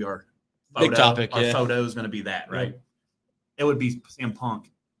obviously going to be our big topic. Our photo is going to be that, right? It would be CM Punk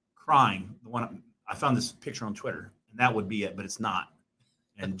crying. The one I found this picture on Twitter, and that would be it, but it's not.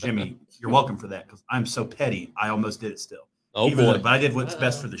 And Jimmy, you're welcome for that because I'm so petty. I almost did it still. Oh boy! But I did what's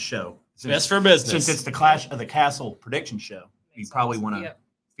best for the show. Best for business. Since it's the Clash of the Castle prediction show, you probably want to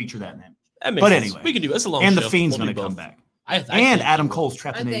feature that in that. But anyway, we can do it. It's a long and show. The Fiend's going to come back. And Adam Cole's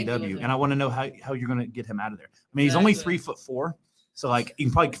trapped in AEW, and I want to know how you're going to get him out of there. I mean, he's only 3'4", so like you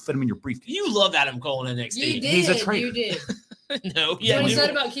can probably fit him in your briefcase. You love Adam Cole in NXT. You did. He's a traitor. You did. No, yeah, he said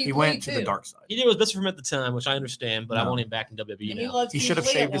about Keith he went to the dark side. He did what was best for him at the time, which I understand, but I want him back in WWE now. He should have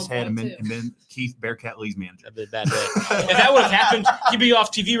shaved his head and been Keith Bearcat Lee's manager. That'd been a bad day. If that would have happened, he'd be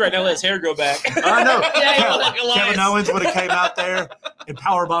off TV right now. Let his hair grow back. I know. Yeah, Kevin Owens would have came out there and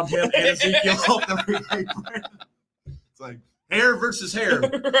powerbombed him and Ezekiel off the ring. It's like hair versus hair.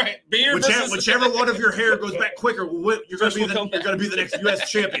 Right. Beard whichever one of your hair goes back quicker, you're going to be the next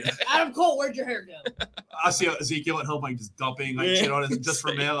U.S. champion. Adam Cole, where'd your hair go? I see Ezekiel at home like just dumping shit on it just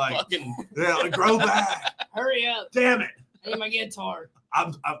for me. Like grow back. Hurry up. Damn it. I need my guitar.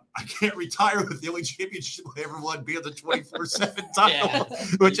 I can't retire with the only championship I ever won being the 24/7 title,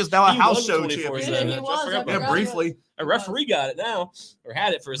 which is now a house show championship. Yeah, briefly. A referee got it now, or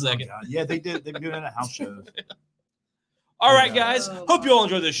had it for a second. God. Yeah, they did. They've been doing it at house shows. All right, guys. Hope you all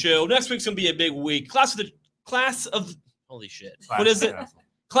enjoy this show. Next week's gonna be a big week. Clash of holy shit. What is it?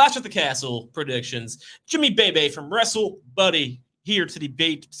 Clash at the Castle predictions. Jimmy Bebe from Wrestle Buddy here to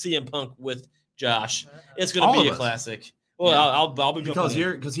debate CM Punk with Josh. It's gonna be a classic. Well, I'll be because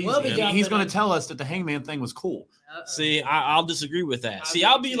he's going to tell us that the Hangman thing was cool. See, I'll disagree with that. See,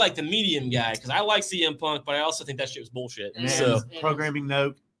 I'll be like the medium guy because I like CM Punk, but I also think that shit was bullshit. So programming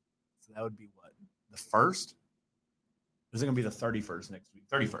note, so that would be what, the 1st? Is it going to be the 31st next week?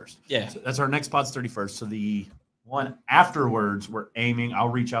 31st. Yeah, so that's our next spot's 31st. So the one afterwards, we're aiming. I'll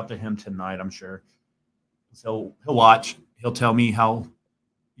reach out to him tonight. I'm sure. So he'll watch. He'll tell me how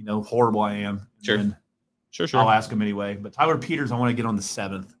horrible I am. Sure. Sure. I'll ask him anyway. But Tyler Peters, I want to get on the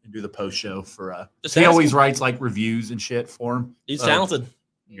 7th and do the post show for. He always writes like reviews and shit for him. He's talented.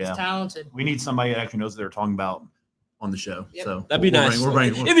 He's talented. We need somebody that actually knows what they're talking about on the show. Yep. So that'd be nice. It'd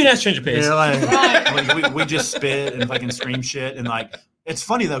be nice to change of pace. Yeah, like, we just spit and fucking scream shit and like. It's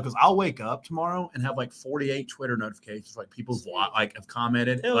funny though because I'll wake up tomorrow and have like 48 Twitter notifications. Like people's have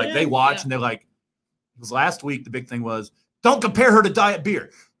commented, they watch and they're like. Because last week the big thing was don't compare her to diet beer.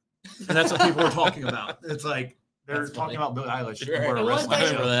 And that's what people were talking about. It's like, They're That's talking funny. about Billie Eilish. Right. We're a And one wrestling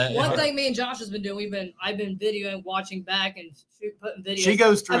thing- show. that. One Yeah. thing me and Josh has been doing, I've been videoing, watching back, and putting videos. She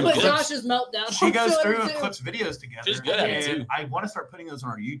goes I through put clips. Josh's meltdown. She on goes Twitter, through and too. clips videos together. She's good at it, and too. I want to start putting those on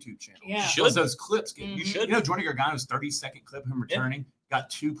our YouTube channel. Yeah. Should. Because those clips, Mhm. you should. know, Johnny Gargano's 30-second clip of him returning got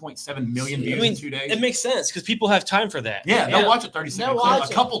 2.7 million I views mean, in 2 days. It makes sense because people have time for that. Yeah, Yeah. they'll watch a 30-second They'll clip watch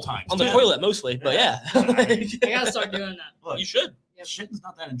a it. couple times. On the too. toilet mostly, but yeah. I gotta start doing that. Look, You should. Yep. shitting's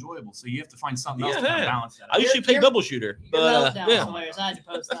not that enjoyable, so you have to find something else to Yeah. kind of balance that I out. usually play Your- double shooter, Your but meltdown yeah, hilarious. I had to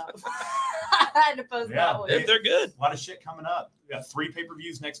post that. I had to post Yeah. that one. if they're good. A lot of shit coming up. We got 3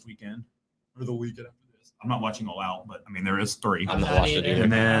 pay-per-views next weekend, or the weekend after this. I'm not watching All Out, but I mean there is 3. I'm not not watching it either. either.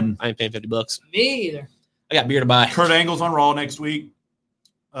 And then I ain't paying $50. Me either. I got beer to buy. Kurt Angle's on Raw next week.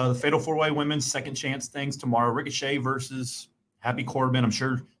 The Fatal 4-Way Women's Second Chance things tomorrow. Ricochet versus Happy Corbin. I'm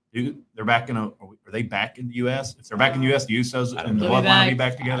sure they're back in are they back in the U.S.? If they're back in the U.S., the Usos I don't and the know. Bloodline will be Back.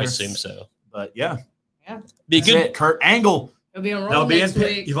 back I together. assume so. But yeah, Be that's good. it. Kurt Angle. It'll be on That'll Raw be next in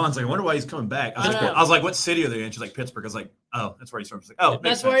week. Yvonne's like, I wonder why he's coming back. I know. I was like, what city are they in? She's like, Pittsburgh. I was like, oh, that's where he's from. She's like, oh, makes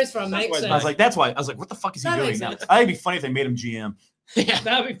That's sense. where he's from. That's Makes where he's sense. I was like, that's why. I was like, what the fuck is he That doing makes now? sense. I think it'd be funny if they made him GM. Yeah.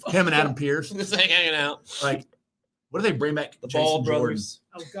 That'd be fun. Him and Adam Pearce. Just like hanging out. Like, what do they bring back? The Jason Ball Jordan. brothers.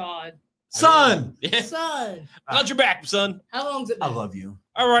 Oh God, Son, Yeah. son. Got your back, son. How long's it I been? love you.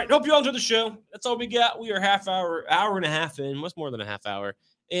 All right. Hope you all enjoyed the show. That's all we got. We are hour and a half in. What's more than a half hour?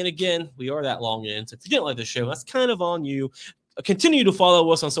 And again, we are that long in. So if you didn't like the show, that's kind of on you. Continue to follow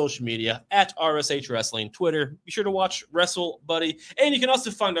us on social media at RSH Wrestling, Twitter. Be sure to watch Wrestle Buddy. And you can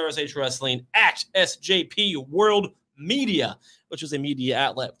also find RSH Wrestling at SJP World Media, which is a media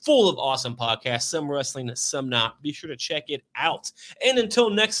outlet full of awesome podcasts, some wrestling, some not. Be sure to check it out. And until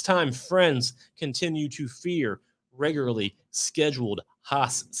next time, friends, continue to fear regularly scheduled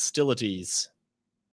hostilities.